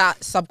something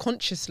that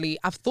subconsciously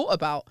I've thought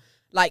about.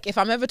 Like, if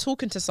I'm ever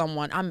talking to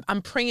someone,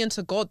 I'm praying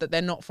to God that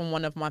they're not from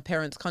one of my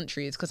parents'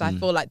 countries, because I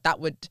feel like that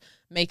would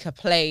make a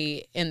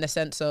play in the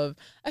sense of,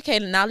 okay,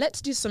 now let's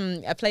do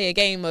play a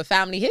game of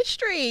family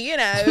history,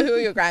 who are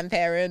your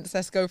grandparents?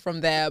 Let's go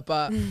from there.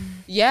 But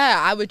yeah,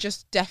 I would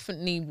just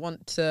definitely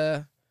want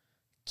to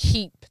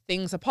keep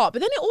things apart. But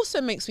then it also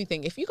makes me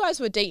think, if you guys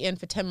were dating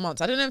for 10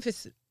 months, I don't know if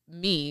it's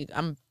me,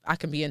 I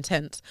can be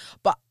intense,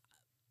 but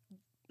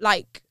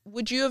like,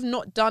 would you have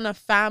not done a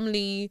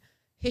family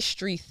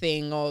history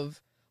thing of,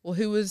 well,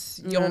 who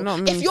was your not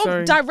me, if your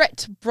sorry.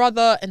 direct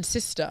brother and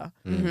sister,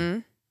 Mm-hmm.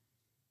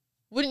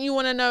 wouldn't you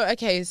want to know,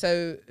 okay,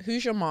 so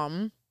who's your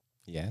mum,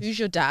 yes, who's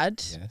your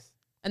dad, yes.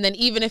 and then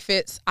even if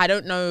it's, I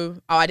don't know,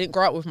 I didn't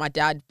grow up with my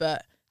dad,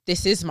 but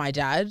this is my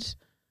dad,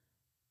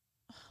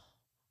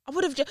 I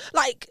would have just,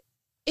 like,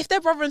 if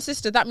they're brother and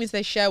sister, that means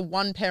they share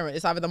one parent.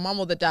 It's either the mum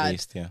or the At dad.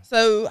 least, yeah.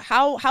 So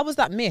how was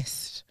that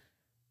missed?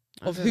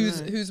 Of don't know.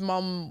 whose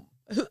mum?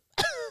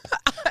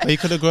 But you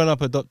could have grown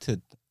up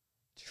adopted,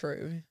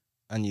 True.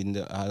 and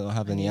I don't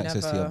have And any you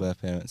access to your never-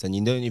 birth parents, and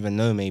you don't even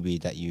know maybe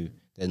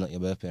they're not your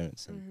birth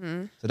parents. And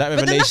Mm-hmm. so that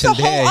But then that's a revelation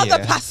whole there,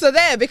 other pasta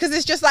there, because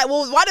it's just like,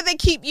 well, why did they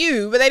keep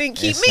you but they didn't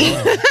keep It's me?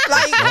 not.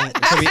 Like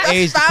It could be that's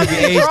age, it could be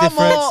family age drama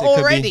difference.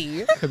 already.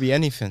 It could be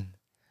anything.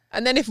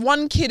 And then if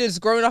one kid has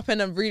grown up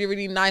in a really,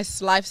 really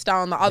nice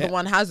lifestyle and the other Yeah.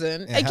 one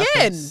hasn't, It again,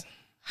 happens.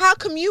 how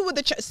come you were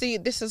the see?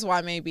 This is why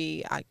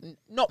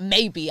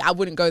I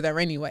wouldn't go there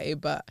anyway,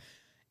 but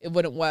it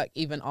wouldn't work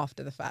even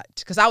after the fact,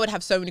 because I would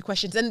have so many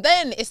questions. And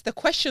then it's the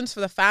questions for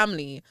the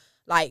family,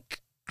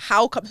 like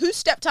how come, who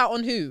stepped out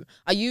on who?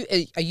 Are you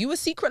a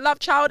secret love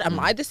child? Am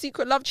I the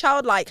secret love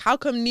child? Like, how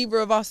come neither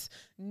of us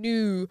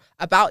knew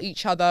about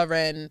each other?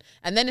 And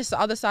then it's the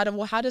other side of,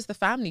 well, how does the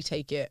family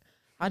take it?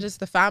 How does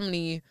the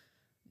family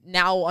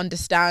now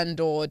understand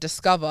or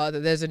discover that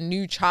there's a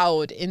new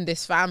child in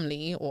this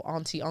family, or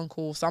auntie,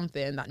 uncle,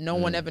 something that no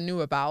one ever knew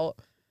about?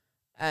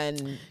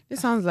 And This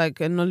sounds like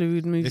a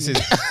Nollywood movie. This is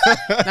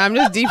Nah, I'm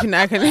just deep in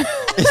that.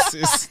 this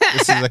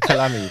is a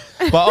calamity.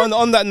 But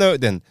on that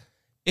note, then,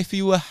 if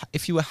you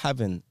were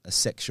having a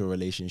sexual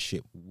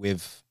relationship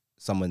with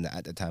someone that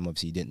at the time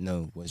obviously you didn't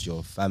know was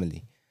your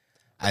family,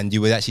 and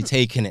you were actually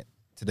taking it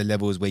to the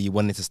levels where you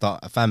wanted to start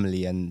a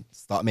family and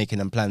start making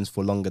them plans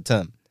for longer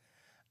term,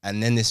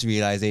 and then this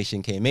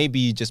realization came. Maybe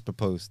you just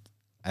proposed,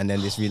 and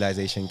then this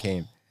realization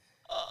came.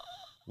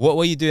 What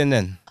were you doing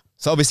then?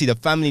 So obviously the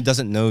family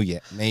doesn't know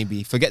yet.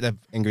 Maybe forget the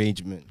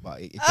engagement,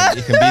 but it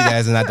can be there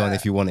as an add-on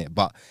if you want it.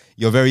 But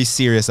you're very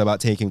serious about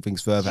taking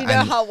things further, Do you know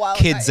and how wild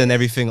kids that and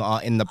everything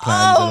are in the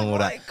plans and all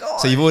my that. God.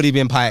 So you've already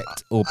been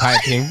piped or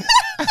piping,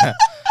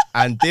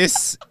 and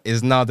this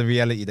is now the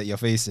reality that you're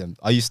facing.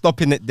 Are you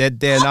stopping it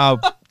dead there now?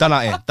 Done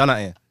out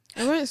here.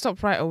 It won't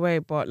stop right away,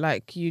 but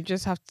like you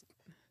just have to.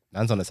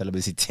 Man's on a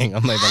celibacy thing.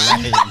 I'm not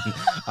even lying.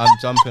 I'm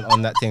jumping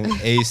on that thing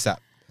ASAP.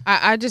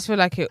 I just feel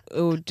like it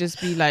would just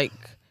be like,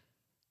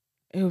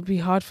 it would be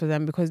hard for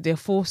them because they're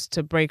forced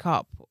to break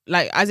up.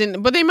 Like, as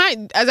in, but they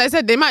might, as I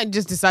said, they might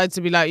just decide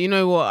to be like, you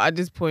know what, at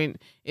this point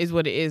is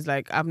what it is.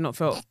 Like, I've not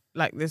felt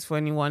like this for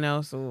anyone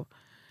else, or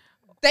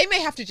they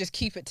may have to just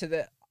keep it to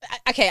the.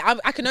 Okay,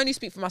 I can only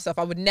speak for myself.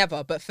 I would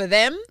never, but for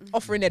them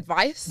offering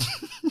advice,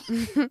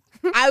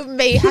 I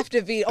may have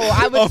to be, or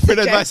I would Offering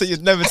suggest, advice that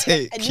you'd never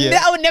take.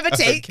 I would never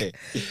take. Okay.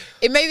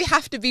 It may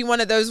have to be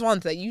one of those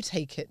ones that you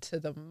take it to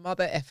the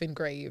mother effing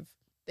grave,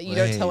 that you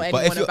don't tell Wait, but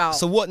if anyone you're- about.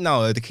 So what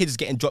now? Are the kids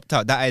getting dropped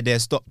out? That idea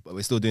stopped, but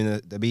we're still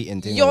doing the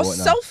beating thing. You're or what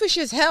now? selfish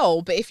as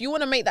hell, but if you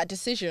want to make that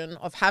decision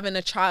of having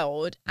a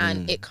child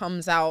and Mm. it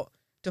comes out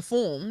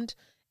deformed,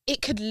 it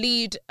could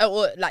lead,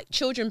 or like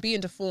children being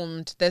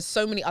deformed, there's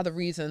so many other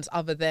reasons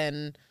other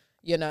than,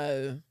 you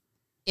know,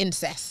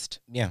 incest.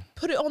 Yeah.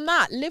 Put it on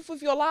that. Live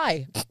with your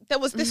lie. There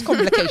was this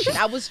complication.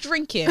 I was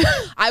drinking.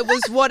 I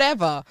was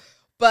whatever.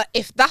 But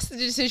if that's the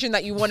decision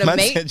that you want to Man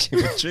make, said you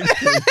were drinking.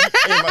 Came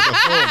at the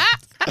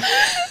phone.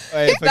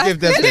 Hey, if that's forgive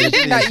the them, decision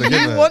please, that forgive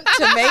you her. want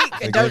to make,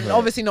 Forgive don't her.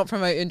 obviously not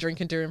promoting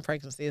drinking during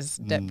pregnancy is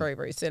very,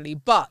 very silly.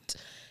 But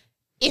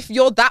if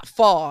you're that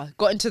far,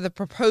 got into the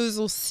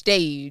proposal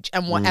stage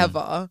and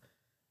whatever,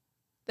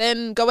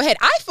 then go ahead.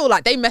 I feel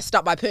like they messed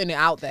up by putting it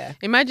out there.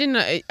 imagine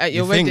at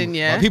your You think, wedding,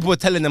 yeah. but people were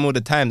telling them all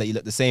the time that you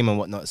look the same and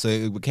whatnot, so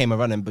it became a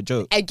running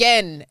joke.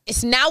 Again,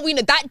 it's now we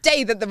know that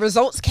day that the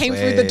results came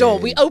through the door.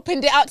 We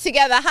opened it out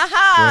together.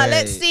 Ha,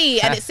 let's Wait. see.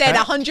 And it said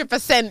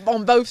 100%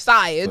 on both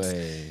sides.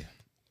 Wait,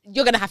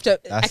 You're going to have to,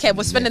 That's okay,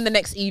 we're a spending myth. the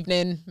next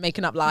evening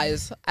making up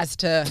lies as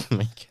to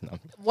making up.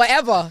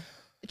 whatever.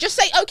 Just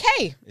say,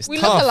 okay, It's we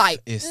tough. look alike.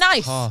 It's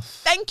Nice. tough.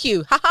 Thank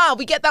you. Haha,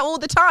 we get that all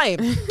the time.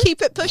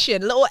 Keep it pushing.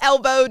 Little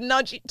elbow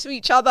nudge to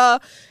each other.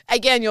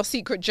 Again, your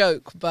secret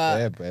joke. But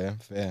Fair, bro.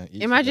 Fair.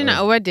 Each Imagine their at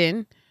a own.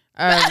 wedding.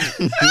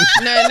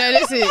 No,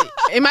 listen.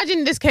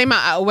 Imagine this came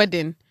out at a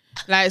wedding.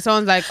 Like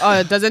someone's like,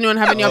 oh, does anyone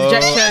have any Oh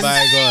objections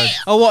my god.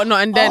 or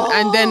whatnot? And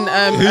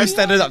then Who's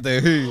standing up there?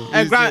 Who?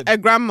 Who's doing- a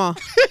grandma.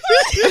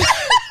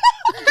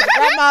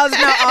 grandmas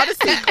know all the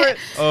secrets.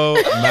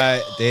 Oh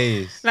my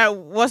days. Like,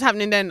 what's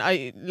happening then? Are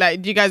you,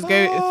 like, do you guys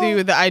go through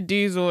with the I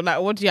do's, or like,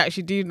 what do you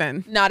actually do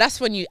then? No, that's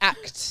when you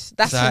act.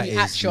 That's That when you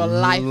act is your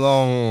life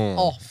long.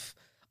 off.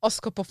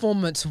 Oscar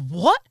performance.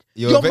 What?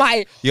 You're a bit-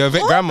 my. you're a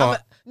bit what? grandma.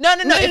 No,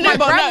 it's my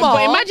grandma.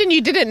 but imagine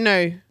you didn't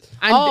know.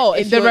 And Oh,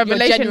 if the you're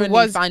revelation genuinely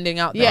was finding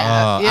out. Yeah.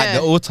 that. At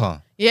the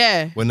altar.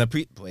 yeah. When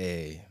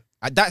the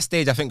at that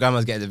stage, I think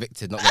grandma's getting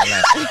evicted. Not gonna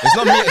lie. It's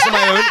not me. It's not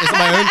my own. It's not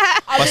my own.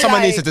 But be someone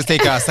like- needs to just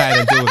take her outside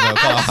and deal with her.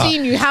 I've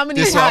seen you how many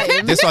This times?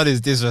 this one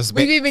is disrespect.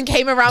 We've even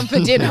came around for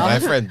dinner, My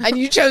friend. and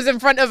you chose in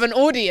front of an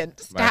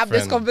audience to My have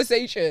this friend.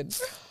 conversation.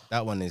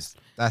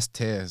 That's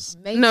tears.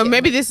 No,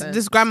 maybe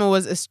this grandma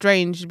was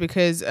estranged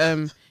because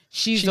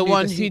she's She the knew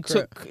one the who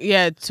secret.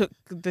 took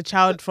the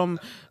child from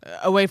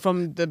away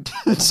from the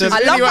I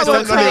love You how watch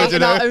we're that Nollywood, creating you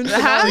know? our own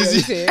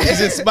scenarios here.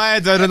 He's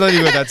inspired by the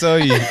Nollywood. I tell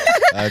you.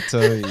 I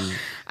tell you.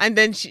 and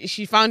then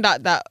she found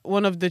out that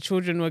one of the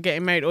children were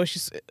getting married, or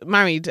she's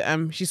married.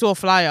 She saw a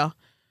flyer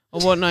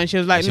or whatnot, and she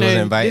was like, She wasn't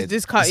 "No, invited.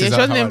 this can't." This Yeah, is she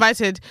wasn't hard.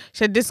 invited. She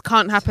said, "This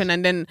can't happen."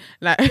 And then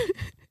like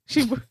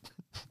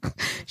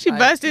she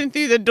burst in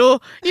through the door,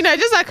 you know,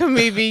 just like a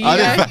movie. You know?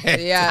 Uninvited.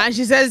 Yeah. And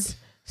she says,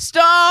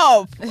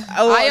 "Stop!"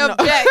 I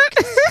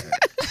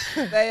object.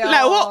 They are.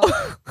 Like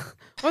what?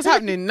 What's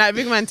happening? Like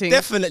big man thing.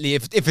 Definitely,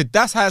 if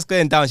that's how it's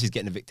going down, she's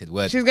getting evicted.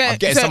 Word. She's getting- I'm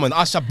getting so- someone.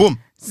 Usher, boom.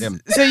 Them.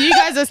 So you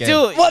guys are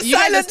still. What, you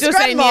guys are silence, still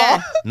saying grandma?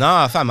 yeah.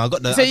 Nah, fam, I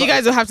got the. So I you got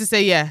guys will have to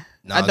say yeah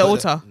No, at I the got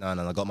altar. No, I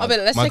got Oh, but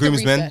let's my take a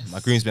groomsmen. recess. My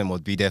groomsmen will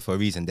be there for a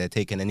reason. They're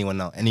taking anyone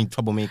out, any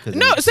troublemakers.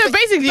 No, so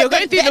basically you're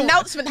going through the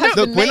announcement has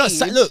Look, been we're made.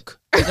 not. Look,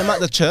 I'm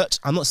at the church.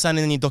 I'm not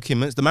signing any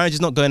documents. The marriage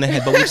is not going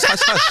ahead. But we just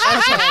hush.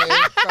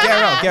 Okay, Get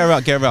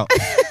her out.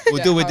 We'll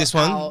Get deal with her this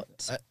one. out.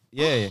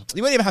 Yeah,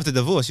 you won't even have to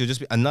divorce. You'll just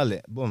be annul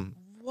it. Boom.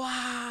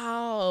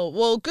 Wow.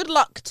 Well, good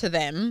luck to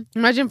them.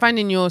 Imagine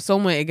finding your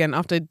soulmate again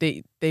after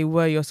they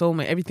were your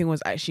soulmate. Everything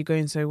was actually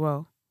going so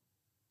well.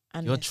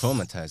 And You're this-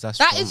 traumatized. That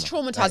trauma. is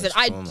traumatizing. That is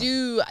I trauma.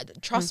 do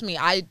trust me.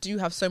 I do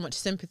have so much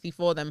sympathy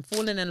for them.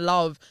 Falling in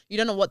love, you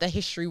don't know what their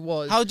history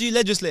was. How do you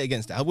legislate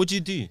against that? What do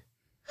you do?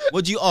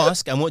 What do you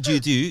ask and what do you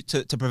do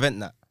to prevent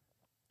that?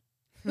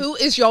 Who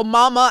is your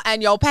mama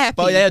and your pappy?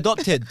 But they're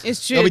adopted.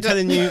 It's true. They'll be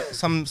telling you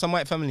some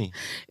white family.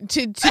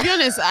 To be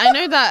honest, I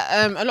know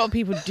that a lot of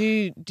people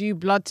do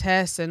blood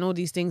tests and all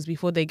these things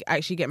before they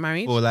actually get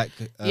married. Or like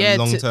Yeah,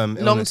 long-term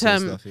illness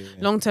and stuff. Yeah.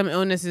 long-term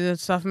illnesses and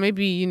stuff.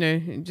 Maybe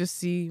just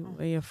see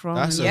where you're from.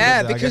 That's and- a- Yeah,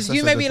 I guess because that's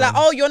you a may good be like,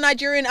 one. oh, you're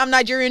Nigerian, I'm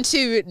Nigerian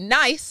too.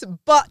 Nice,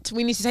 but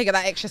we need to take it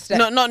that extra step.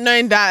 not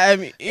knowing that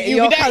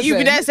Your you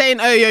be there cousin. saying,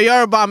 oh, you're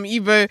Yoruba, I'm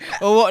Igbo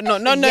or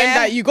whatnot. Not knowing Yeah.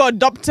 that you got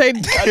adopted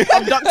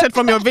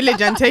from your village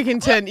and taken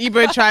to an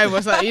Igbo tribe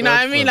or something. You know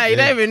what I mean? Like you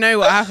don't even know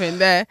what happened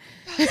there.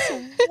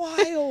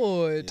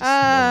 Wild.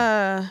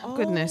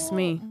 Goodness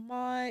me.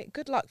 My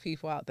good luck,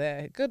 people out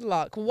there. Good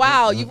luck.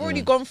 Wow, you've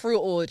already gone through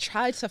it all.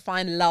 Tried to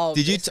find love.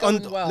 Did you It's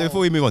going well.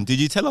 before we move on? Did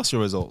you tell us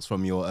your results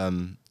from your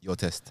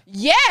test?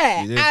 Yeah,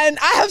 You did? and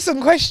I have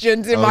some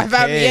questions in my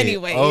family Okay,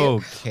 anyway.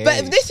 okay.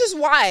 But this is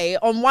why,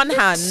 on one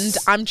hand,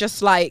 I'm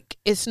just like,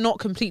 it's not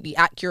completely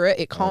accurate.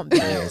 It can't be.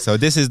 Yeah, so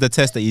this is the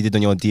test that you did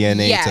on your DNA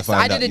to Yes, find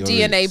I out did a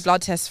your DNA roots.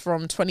 blood test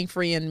from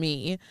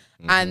 23andMe,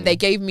 Mm-hmm. and they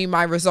gave me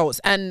my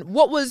results. And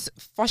what was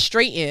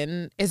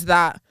frustrating is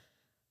that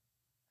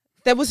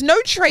there was no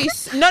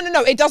trace. No,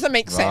 it doesn't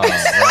make sense.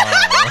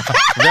 Wow.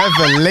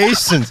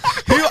 Revelations.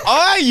 Who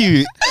are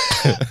you?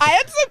 I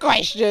had some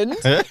questions.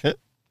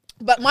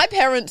 But my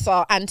parents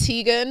are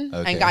Antiguan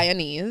Okay. and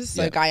Guyanese,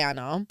 so Yeah.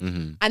 Guyana.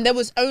 Mhm. And there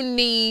was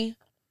only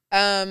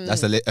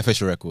That's the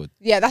official record.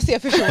 yeah, that's the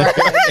official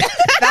record.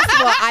 That's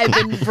what I've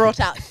been brought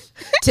up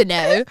to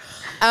know.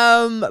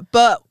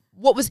 But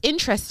what was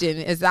interesting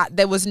is that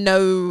there was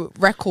no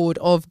record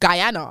of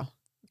Guyana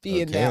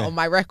being there Okay. on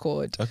my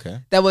record. Okay.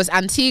 There was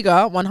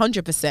Antigua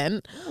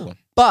 100%, Ooh.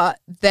 but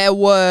there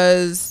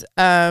was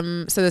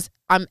so there's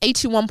I'm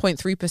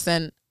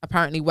 81.3%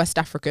 apparently West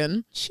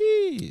African.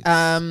 Jeez.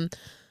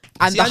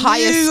 And See, the I knew it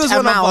highest was one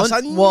of us. amount I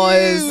knew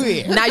was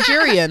it.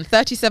 Nigerian,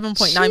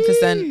 37.9%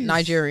 Jeez.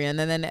 Nigerian,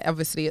 and then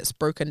obviously it's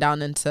broken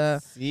down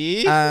into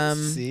See? See? Now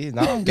I'm getting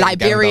ganged up on.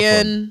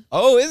 Liberian.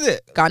 Oh, is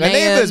it? We're Ghanaian.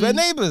 neighbours. We're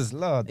neighbours.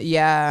 Lord.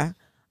 Yeah.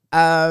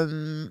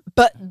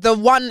 But the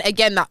one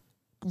again that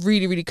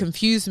really, really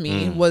confused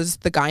me was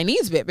the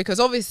Guyanese bit, because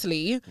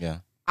obviously Yeah.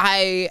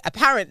 I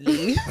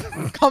apparently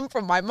come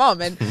from my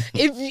mum, and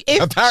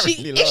if Apparently,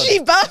 she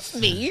Lord. birthed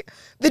me,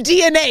 the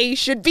DNA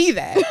should be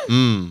there.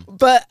 Mm.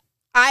 But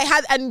I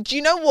had, and do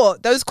you know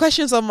what? Those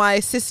questions on my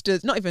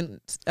sisters, not even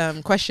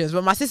questions,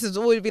 but my sisters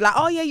always be like,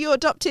 "Oh yeah, you're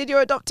adopted.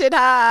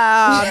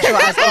 Ah, I'm sure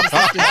as all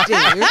sisters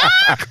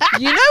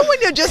do. You know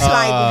when you're just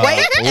like,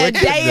 wait a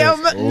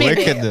damn minute.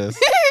 Wickedness.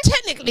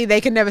 Technically,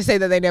 they can never say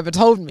that they never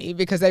told me,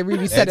 because they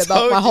really said They it about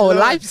told my you, whole Lord.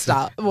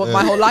 lifestyle,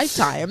 my whole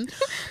lifetime.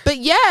 But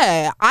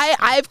yeah,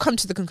 I've come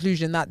to the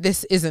conclusion that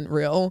this isn't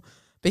real,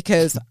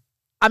 because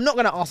I'm not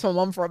gonna ask my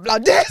mum for a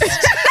blood test.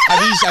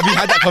 Have you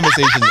had that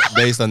conversation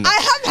based on I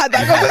that? have had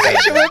that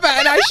conversation with her,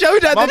 and I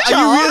showed her Mum, the are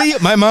chart. you really?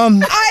 My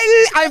mum.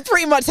 I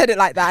pretty much said it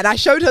like that, and I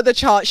showed her the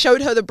chart,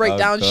 showed her the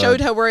breakdown, God.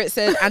 showed her where it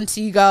said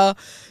Antigua,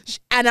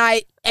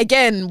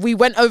 and we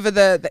went over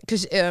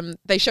because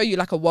they show you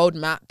like a world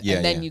map, Yeah,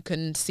 and then yeah. you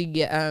can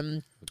see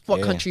what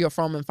Yeah. country you're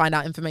from and find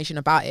out information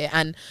about it.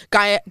 And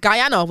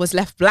Guyana was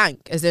left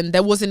blank, as in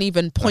there wasn't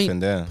even Nothing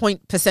there.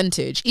 point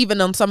percentage.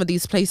 Even on some of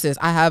these places,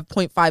 I have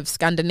 0.5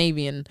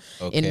 Scandinavian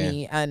in Okay.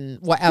 me and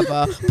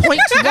whatever. 0.1.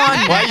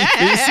 Why are you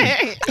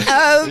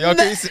creasing? You're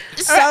creasing.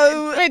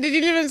 So Wait, did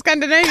you live in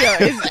Scandinavia?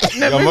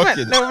 You're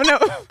mocking. No.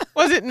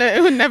 Was it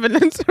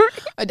Netherlands?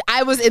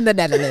 I was in the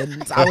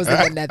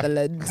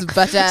Netherlands.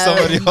 But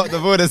Somebody hot the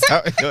borders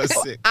out. You're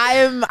sick.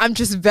 I'm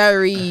just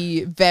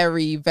very,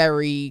 very,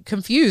 very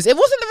confused. It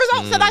wasn't the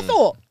results that I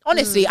thought.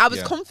 Honestly, I was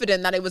Yeah.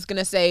 confident that it was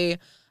gonna say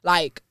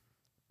like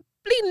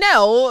bleed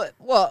Nell,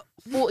 what,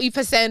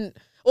 40%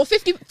 or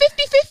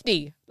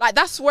 50-50. Like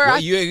that's where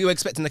What, you were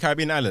expecting the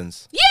Caribbean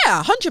islands?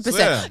 yeah, 100%.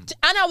 Swear.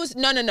 And I was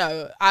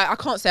no. I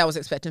can't say I was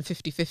expecting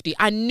 50-50.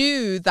 I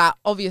knew that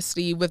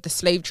obviously with the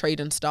slave trade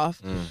and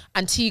stuff,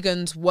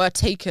 Antigans were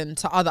taken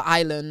to other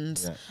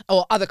islands Yeah.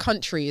 or other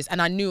countries,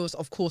 and I knew it was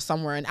of course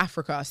somewhere in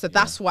Africa. So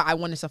that's what I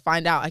wanted to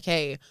find out.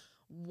 Okay,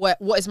 what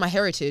is my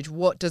heritage?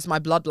 What does my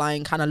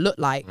bloodline kind of look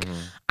like?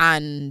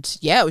 And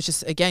yeah, it was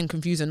just again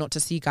confusing not to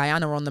see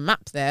Guyana on the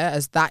map there,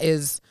 as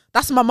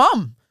that's my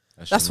mum.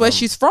 That's where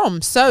she's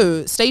from.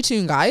 So stay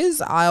tuned, guys.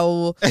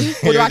 What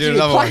do I do? do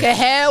another Pluck one. her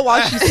hair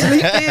while she's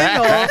sleeping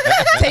or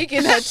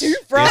taking her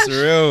toothbrush? It's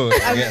real.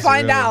 And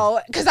find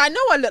out, because I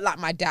know I look like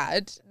my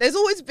dad. There's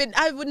always been,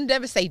 I would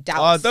never say Oh,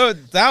 doubts.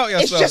 don't doubt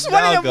yourself. It's just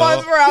one now, of the girl.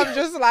 ones where I'm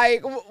just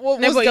like, what's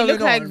No, but going you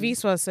look on? like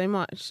Viswa so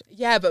much.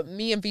 Yeah, but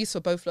me and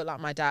Visa both look like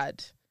my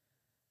dad.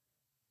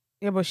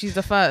 Yeah, but she's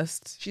the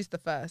first. She's the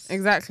first.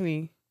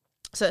 Exactly.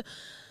 So,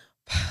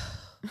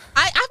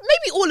 I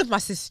maybe all of my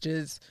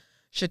sisters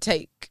should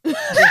take this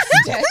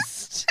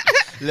test.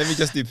 Let me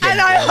just do And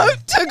I hope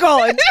to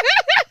God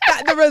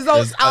that the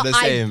results Are are the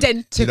same.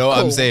 identical. You know what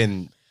I'm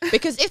saying?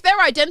 Because if they're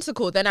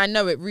identical, then I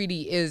know it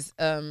really is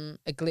a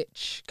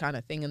glitch kind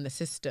of thing in the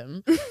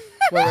system.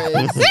 Whereas,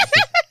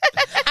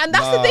 and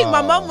that's the thing.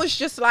 My mum was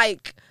just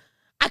like,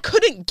 I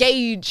couldn't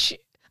gauge.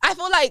 I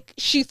feel like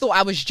she thought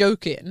I was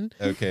joking,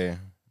 Okay.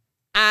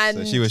 and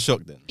So she was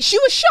shocked then. she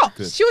was shocked.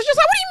 Good. She was just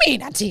like, "What do you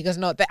mean Antigua's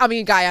not there? I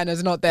mean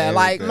Guyana's not there." There we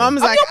Like, go.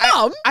 Mum's I'm like, your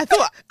mum. I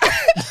thought,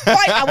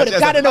 Right, I would have Just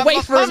gotten a- away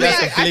from Mum's it.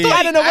 Just a like, flea.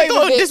 Gotten away I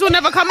thought with it. this will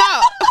never come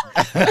out.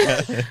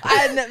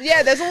 And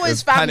yeah, there's always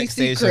There's family panic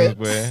stations, secrets.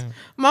 boy.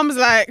 Mum's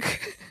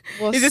like,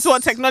 is this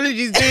what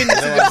technology is doing to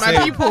what I'm my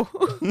saying? people?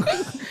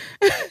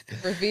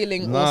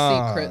 Revealing all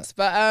Nah. secrets.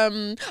 But I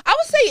would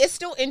say it's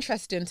still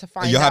interesting to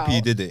find You're out. happy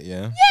you did it,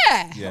 yeah?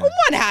 Yeah. Yeah. On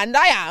one hand,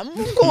 I am.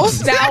 Of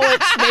course, now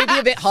it's maybe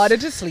a bit harder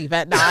to sleep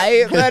at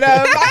night. But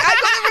I got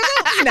the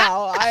results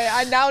now.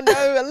 I now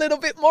know a little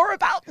bit more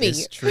about me.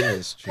 It's true,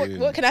 it's true.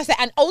 What can I say?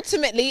 And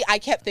ultimately, I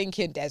kept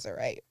thinking,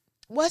 Desiree,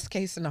 worst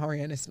case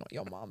scenario, and it's not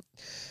your mom.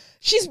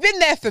 She's been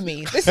there for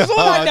me. This is all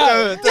I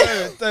know.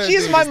 Don't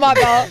She's do my this.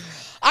 mother.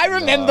 I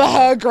remember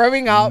her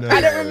growing up. I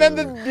don't No.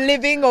 remember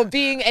living or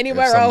being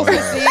anywhere With else or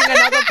someone seeing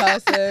another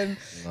person.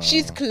 No.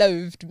 She's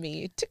clothed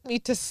me, took me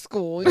to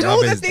school, Love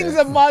all the is things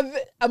there.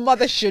 a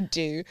mother should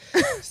do.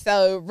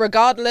 So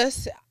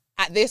regardless,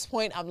 at this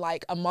point, I'm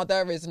like, a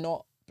mother is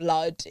not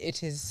blood.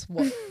 It is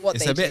what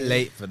It's they a bit do.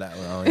 late for that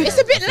one.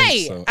 It's a bit I think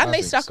late, so. and I they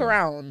think stuck so.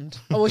 around.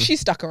 Oh, well, she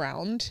stuck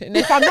around, and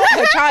if I'm not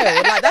her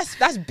child, like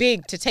that's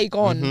big to take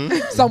on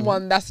Mm-hmm.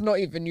 someone that's not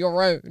even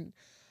your own.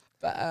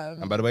 But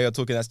And by the way you're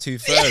talking, that's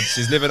 2/3.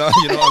 She's living on,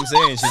 you know what I'm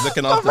saying? She's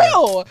looking for after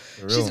real,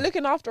 For she's real.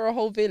 looking after a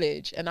whole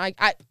village, and I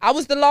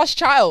was the last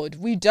child.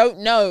 We don't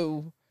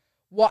know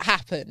what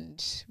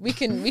happened. We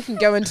can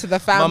go into the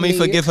family. Mummy,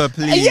 forgive her,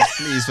 please.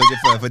 Please forgive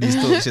her for these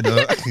talks, you know.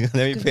 Let me Could put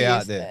it be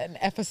out there. an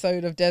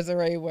episode of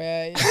Desiree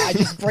where I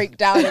just break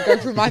down and go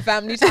through my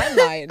family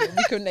timeline.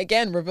 We can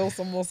again reveal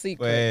some more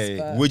secrets. Wait,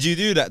 but would you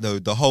do that though?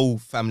 The whole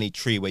family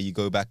tree where you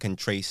go back and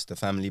trace the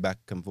family back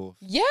and forth?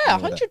 yeah,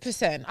 and all that?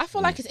 100%. I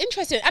feel like it's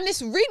interesting, and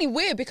it's really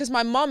weird because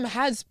my mum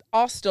has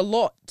asked a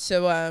lot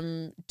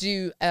to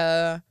do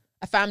a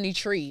family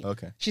tree.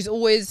 Okay. She's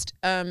always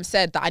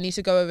said that I need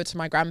to go over to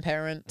my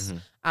grandparents Mm-hmm.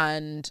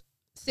 and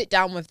sit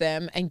down with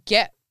them and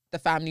get the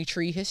family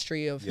tree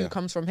history of who Yeah.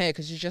 comes from here,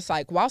 because she's just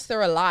like, whilst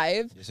they're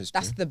alive, This is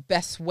that's true. the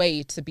best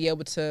way to be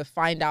able to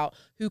find out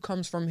who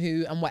comes from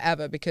who and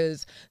whatever,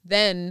 because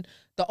then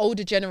the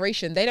older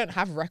generation, they don't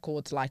have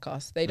records like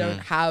us. They Mm. don't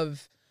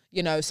have,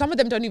 you know, some of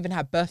them don't even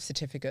have birth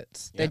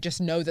certificates. They Yeah.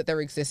 just know that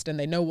they're existing.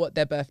 They know what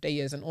their birthday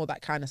is and all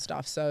that kind of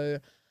stuff. So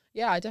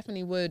yeah, I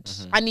definitely would.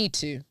 Mm-hmm. I need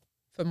to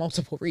for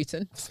multiple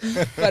reasons.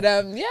 But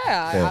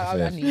yeah, Fair, I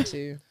fair. need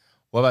to.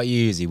 What about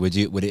you, Izzy? Would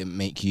it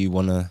make you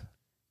wanna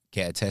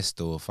get a test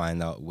or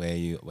find out where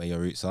your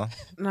roots are?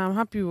 No, I'm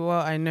happy with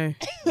what I know.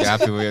 You're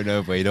happy with your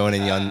no, but you don't want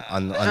any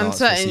unanswered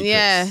Uncertain, secrets.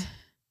 yeah.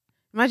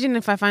 Imagine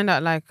if I find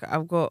out like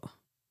I've got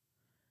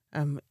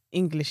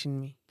English in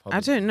me. I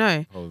Probably. don't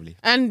know. Probably.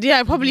 And yeah,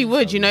 I probably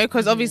would, you know,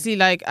 because Mhm. obviously,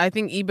 like, I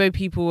think Igbo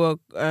people were,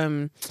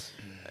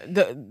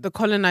 the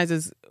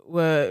colonizers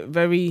were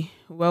very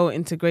well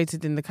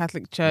integrated in the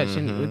Catholic Church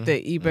and with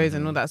the Igbos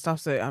and all that stuff.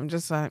 So I'm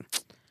just like,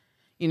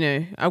 you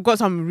know, I've got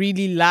some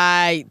really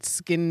light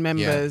skin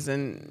members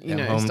and, you Them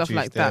know, home stuff truths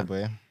like there, that.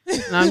 boy.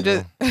 And I'm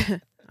just,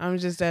 I'm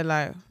just there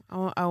like,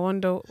 I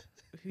wonder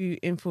who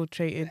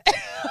infiltrated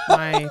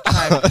my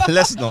tribe.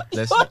 Let's not.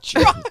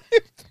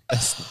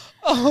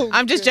 Oh,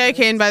 I'm just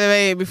joking, by the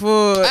way,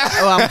 before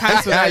I'm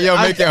cancelled. You'll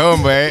make it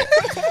home, boy.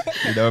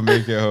 You don't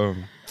make it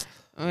home.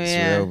 Oh, It's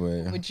yeah. real,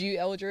 boy. Would you,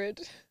 Eldred?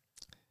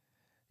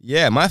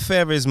 Yeah, my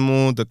fear is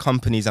more the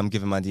companies I'm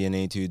giving my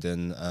DNA to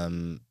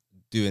than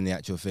doing the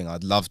actual thing.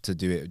 I'd love to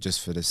do it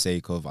just for the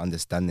sake of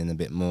understanding a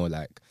bit more.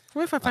 Like,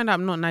 What if I find out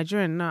I'm not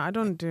Nigerian? No, I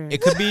don't do it.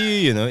 it could be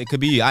you, you know, it could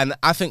be you. And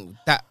I think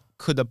that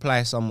could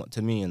apply somewhat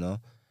to me, you know.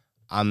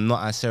 I'm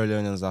not as Sierra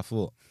Leonean as I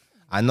thought.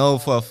 I know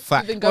for a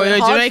fact. You've been Well, going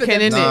you're hard for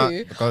Jamaican, them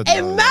innit? too. God,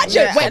 no, Imagine.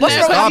 Yeah. Wait, what's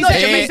No, wrong? I'm not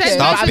stop it, Jamaican.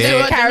 stop I'm it.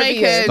 just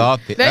Caribbean. Stop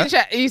it. Then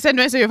you said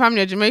most of your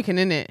family are Jamaican,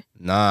 innit?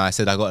 Nah, I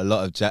said I got a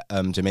lot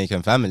of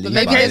Jamaican family. But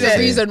maybe but there's a I'm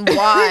reason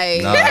why.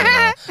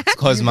 No,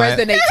 because You my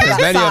resonate to that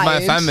many of my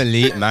side.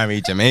 family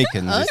marry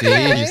Jamaicans.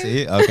 Okay. You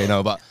see. Okay,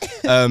 no, but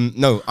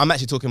no, I'm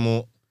actually talking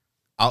more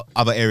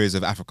other areas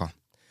of Africa.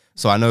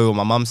 So I know on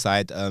my mum's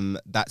side,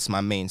 that's my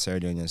main Sierra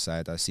Leonean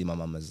side. I see my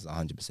mum as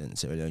 100%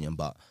 Sierra Leonean,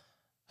 but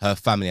her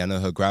family, I know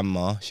her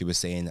grandma, she was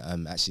saying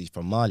actually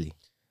from Mali.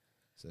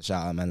 So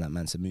shout out man like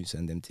Mansa Musa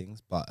and them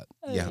things. But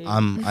yeah, Hey.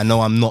 I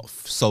know I'm not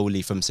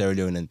solely from Sierra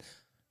Leone, and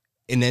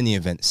in any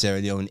event, Sierra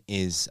Leone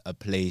is a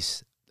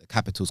place. The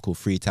capital's called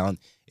Freetown.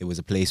 It was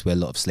a place where a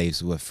lot of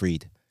slaves were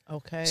freed.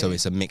 Okay. So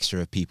it's a mixture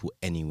of people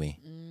anyway.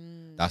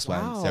 That's why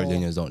wow. Sierra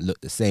Leoneans don't look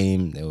the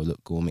same. They will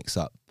look all mixed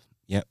up.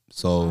 Yep.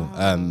 So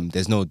Wow.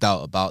 there's no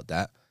doubt about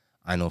that.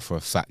 I know for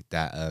a fact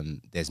that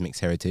there's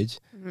mixed heritage.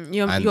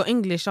 You're, And- you're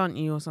English, aren't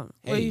you, or something?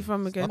 Where are Hey, you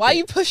from again? Why are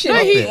you pushing No,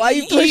 it? Why are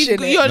you pushing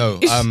it? you're-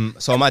 No.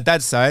 So on my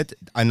dad's side,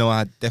 I know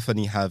I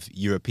definitely have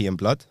European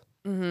blood.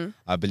 Mhm.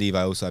 I believe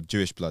I also have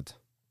Jewish blood.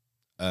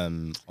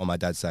 On my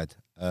dad's side.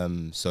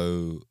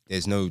 So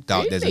there's no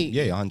doubt. There's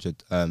Really?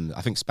 100.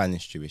 I think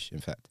Spanish Jewish, in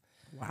fact.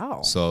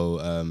 Wow. So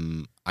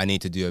I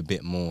need to do a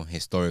bit more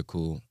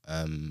historical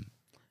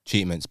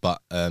treatments.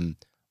 But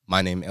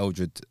my name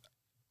Eldred,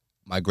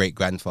 my great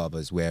grandfather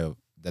is where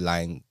the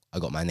line I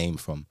got my name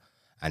from,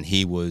 and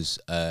he was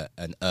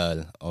an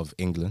Earl of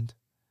England.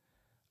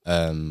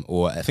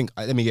 Or I think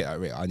let me get that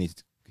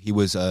right. He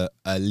was a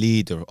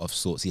leader of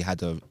sorts. He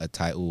had a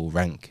title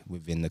rank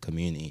within the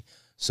community.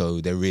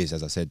 So there is,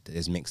 as I said,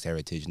 there's mixed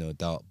heritage, no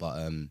doubt.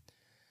 But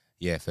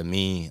yeah, for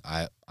me,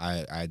 I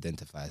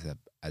identify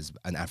as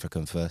an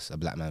African first, a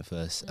black man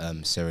first,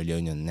 Sierra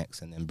Leonean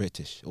next, and then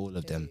British. All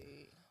of them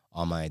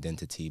are my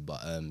identity. But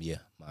yeah,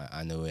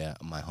 I know where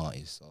my heart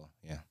is. So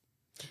yeah.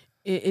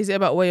 Is it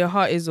about where your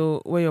heart is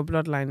or where your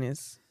bloodline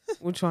is?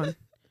 Which one?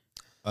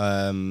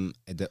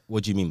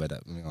 What do you mean by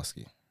that? Let me ask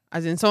you.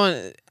 As in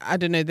someone, I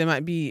don't know, there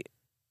might be,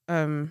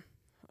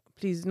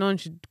 please, no one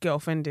should get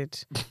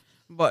offended.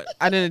 But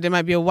I don't know, there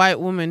might be a white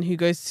woman who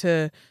goes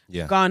to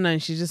Yeah. Ghana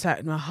and she's just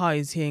like, my heart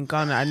is here in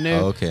Ghana. I know.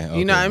 Oh, okay.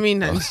 You know what I okay.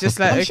 mean? And it's just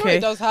like, I'm okay. sure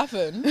it does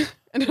happen.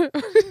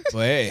 But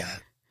hey,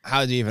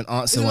 how do you even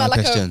answer Isn't one that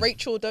like question? a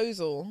Rachel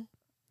Dozel?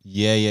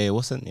 Yeah,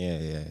 wasn't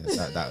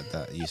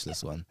that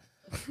useless one.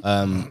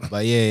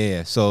 But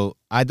yeah. So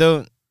I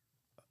don't.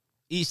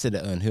 Each to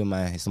their own. Who am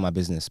I? It's not my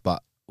business.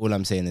 But all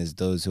I'm saying is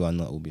those who are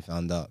not will be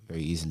found out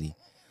very easily.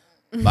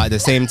 But at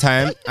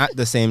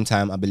the same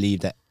time, I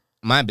believe that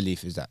my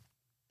belief is that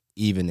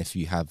even if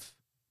you have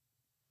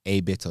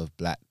a bit of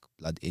black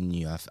blood in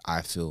you,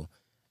 I feel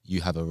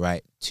you have a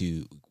right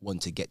to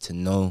want to get to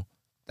know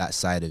that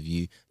side of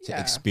you, to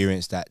Yeah.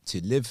 experience that,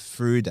 to live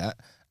through that,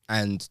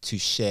 and to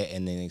share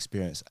in an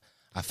experience.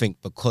 I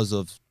think because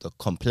of the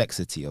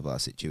complexity of our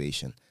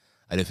situation,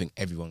 I don't think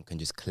everyone can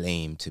just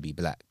claim to be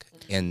black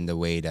in the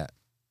way that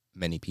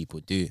many people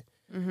do.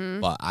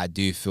 But I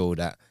do feel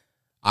that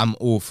I'm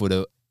all for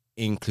the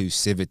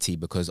inclusivity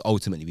because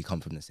ultimately we come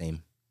from the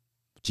same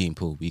gene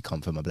pool. We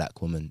come from a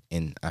black woman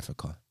in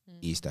Africa,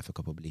 East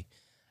Africa probably,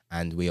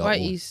 and we are Why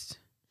all, East?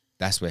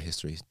 That's where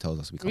history tells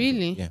us we come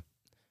Really? from.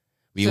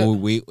 Yeah.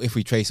 So- If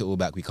we trace it all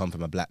back, we come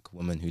from a black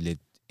woman who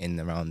lived in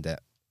around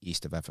that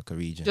East of Africa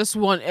region. Just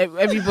one,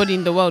 everybody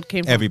in the world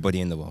came from.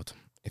 Everybody in the world.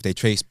 If they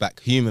trace back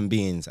human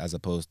beings as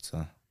opposed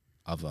to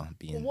other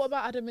beings. Well, what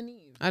about Adam and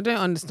Eve? I don't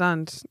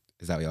understand.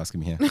 Is that what you're asking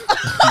me here?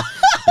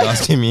 You're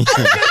asking me.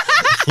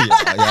 You're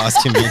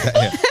asking me that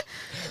here.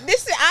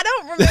 This I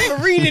don't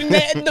remember reading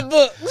that in the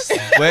books.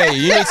 Wait,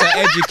 you need to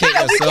educate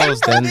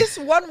yourselves then. This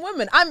one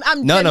woman. I'm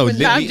No,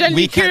 genuinely- I'm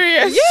genuinely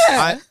curious.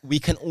 Yeah. We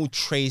can all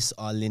trace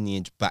our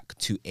lineage back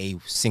to a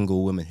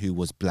single woman who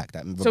was black.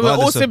 That So we're all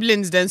regardless of-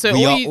 siblings then. So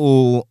we all are you,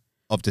 all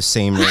of the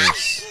same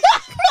race.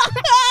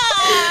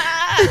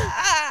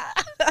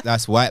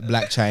 That's white,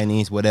 black,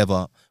 Chinese,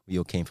 whatever. We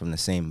all came from the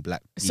same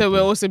black people. so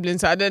we're all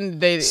siblings. So at the end of the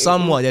day,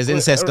 Somewhat. There's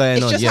incest going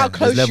It's on. just Yeah, how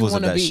close there's you levels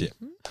of want to that be. shit.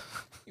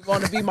 You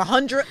want to be my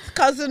 100th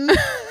cousin,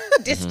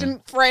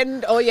 distant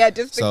friend? Oh yeah,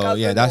 distant So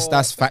cousin. yeah, or-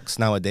 that's facts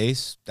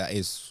nowadays. That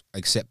is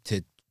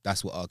accepted.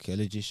 That's what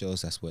archaeology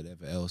shows. That's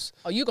whatever else.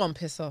 Oh, you gonna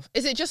piss off?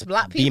 Is it just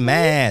black people? Be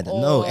mad.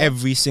 No, or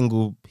every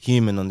single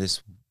human on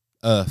this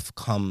earth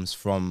comes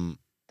from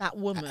that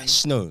woman.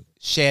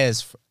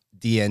 shares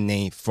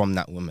DNA from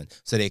that woman,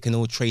 so they can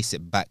all trace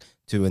it back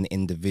to an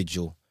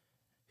individual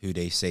who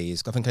they say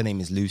is. I think her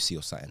name is Lucy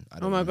or something. I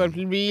don't oh my remember.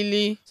 God,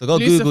 really? So go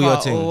Lucifer Google your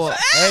or thing. what?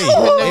 Hey,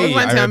 No,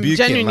 I I'm rebuke it,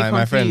 genuinely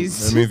my friend.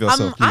 confused. Remove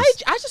yourself,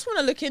 please. I just want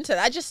to look into that.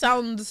 That just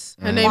sounds.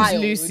 Her name's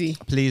wild. Lucy.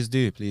 Please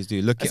do.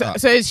 Look it up.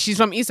 So she's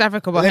from East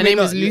Africa, but Let her me name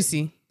not- is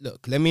Lucy.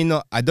 Look, let me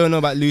not. I don't know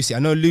about Lucy. I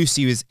know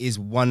Lucy is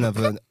one of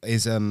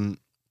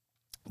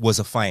was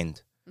a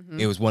find.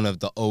 It was one of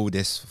the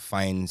oldest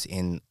finds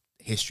in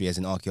history, as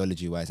in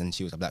archaeology wise, and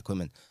she was a black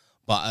woman.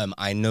 But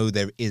I know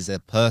there is a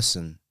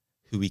person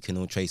who we can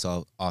all trace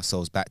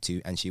ourselves back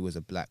to, and she was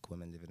a black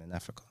woman living in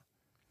Africa.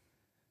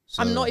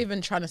 So, I'm not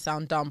even trying to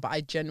sound dumb, but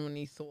I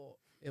genuinely thought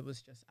it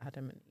was just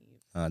Adam and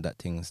Eve. that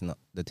thing is not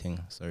the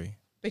thing. Sorry.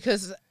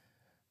 Because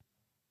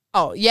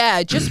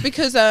just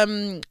because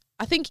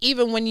I think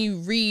even when you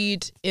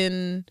read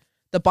in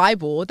the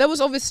Bible, there was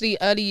obviously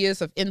early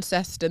years of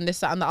incest and this,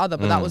 that, and the other,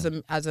 but that was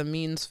as a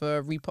means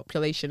for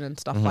repopulation and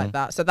stuff like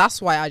that. So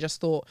that's why I just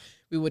thought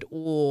we would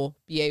all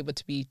be able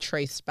to be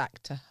traced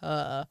back to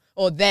her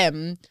or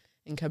them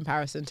in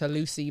comparison to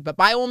Lucy. But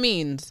by all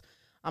means,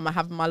 I'm gonna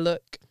have my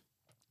look.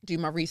 do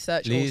my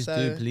research. Please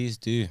also.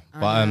 do.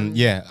 But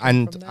yeah,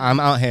 and from there. I'm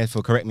out here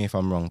for correct me if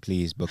I'm wrong,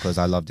 please, because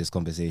I love this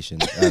conversation.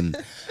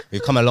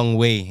 We've come a long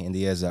way in the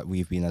years that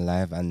we've been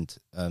alive, and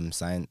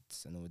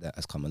science and all that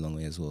has come a long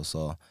way as well.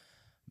 So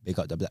big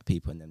up the black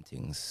people and them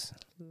things.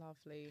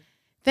 Lovely.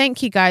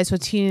 Thank you guys for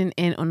tuning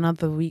in on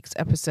another week's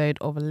episode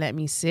of Let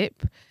Me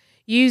Sip.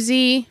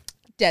 Yuzi,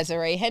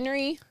 Desiree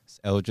Henry. It's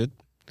Eldred.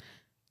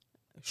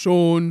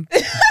 Sean.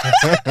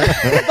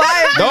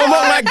 Bye. Don't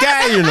mock my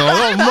guy, you know.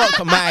 Don't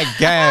mock my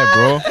guy,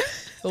 bro.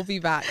 We'll be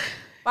back.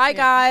 Bye,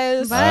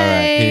 guys. Bye. All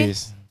right,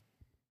 peace.